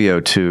the studio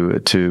to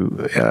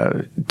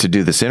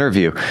do this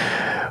interview.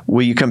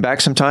 Will you come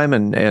back sometime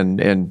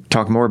and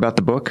talk more about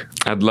the book?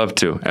 I'd love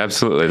to.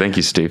 Absolutely. Thank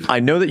you, Steve. I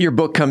know that your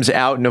book comes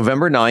out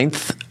November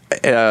 9th.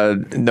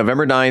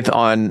 November 9th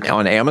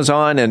on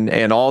Amazon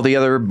and all the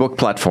other book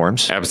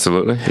platforms.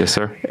 Absolutely. Yes,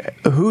 sir.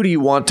 Who do you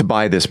want to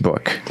buy this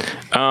book?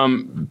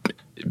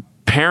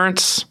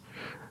 Parents,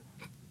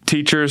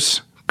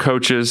 teachers,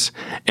 coaches,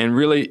 and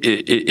really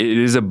it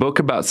is a book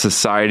about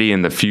society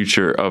and the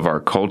future of our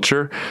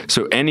culture.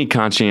 So any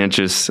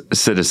conscientious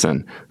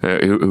citizen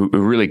who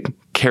really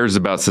cares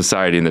about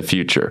society in the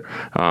future,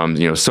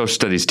 social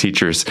studies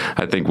teachers,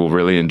 I think will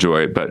really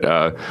enjoy it.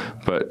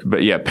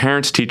 But yeah,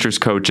 parents, teachers,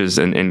 coaches,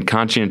 and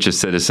conscientious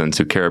citizens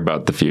who care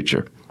about the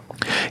future.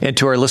 And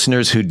to our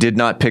listeners who did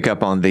not pick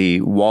up on the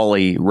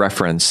WALL-E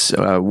reference,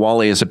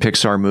 WALL-E is a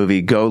Pixar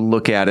movie. Go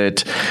look at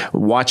it,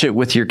 watch it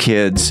with your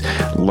kids,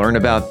 learn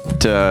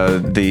about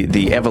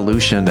the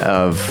evolution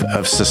of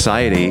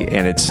society,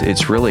 and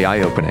it's really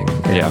eye-opening.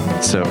 Yeah.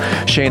 So,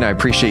 Shane, I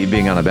appreciate you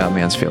being on About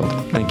Mansfield.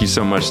 Thank you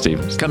so much,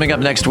 Steve. Coming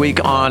up next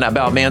week on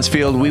About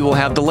Mansfield, we will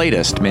have the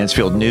latest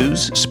Mansfield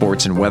news,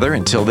 sports, and weather.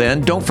 Until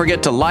then, don't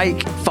forget to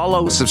like,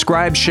 follow,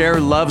 subscribe, share,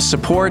 love,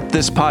 support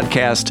this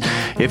podcast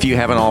if you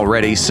haven't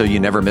already, so you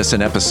never miss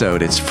an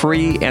episode. It's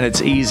free and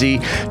it's easy.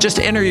 Just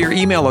enter your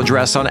email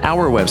address on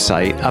our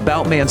website,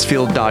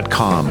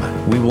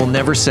 aboutmansfield.com. We will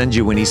never send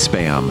you any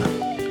spam.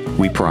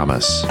 We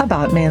promise.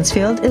 About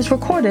Mansfield is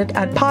recorded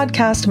at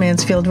Podcast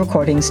Mansfield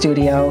Recording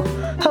Studio.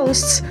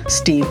 Hosts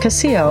Steve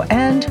Casillo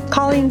and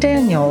Colleen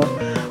Daniel.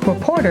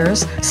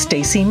 Reporters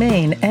Stacy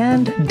Main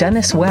and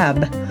Dennis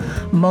Webb.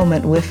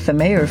 Moment with the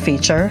Mayor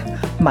feature,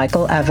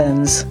 Michael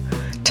Evans.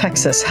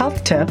 Texas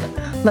Health Tip,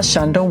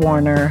 LaShonda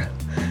Warner.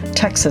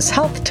 Texas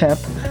Health Tip,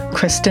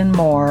 Kristen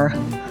Moore.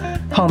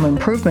 Home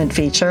Improvement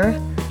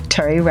feature,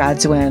 Terry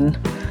Radzwin.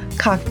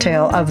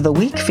 Cocktail of the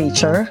Week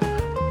feature,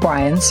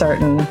 Brian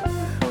Certain.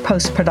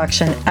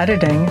 Post-production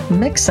editing,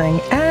 mixing,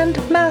 and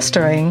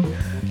mastering,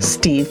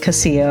 Steve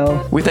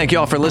Casillo. We thank you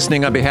all for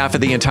listening on behalf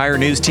of the entire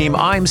news team.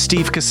 I'm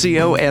Steve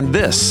Casillo, and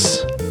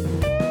this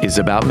is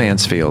About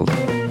Mansfield.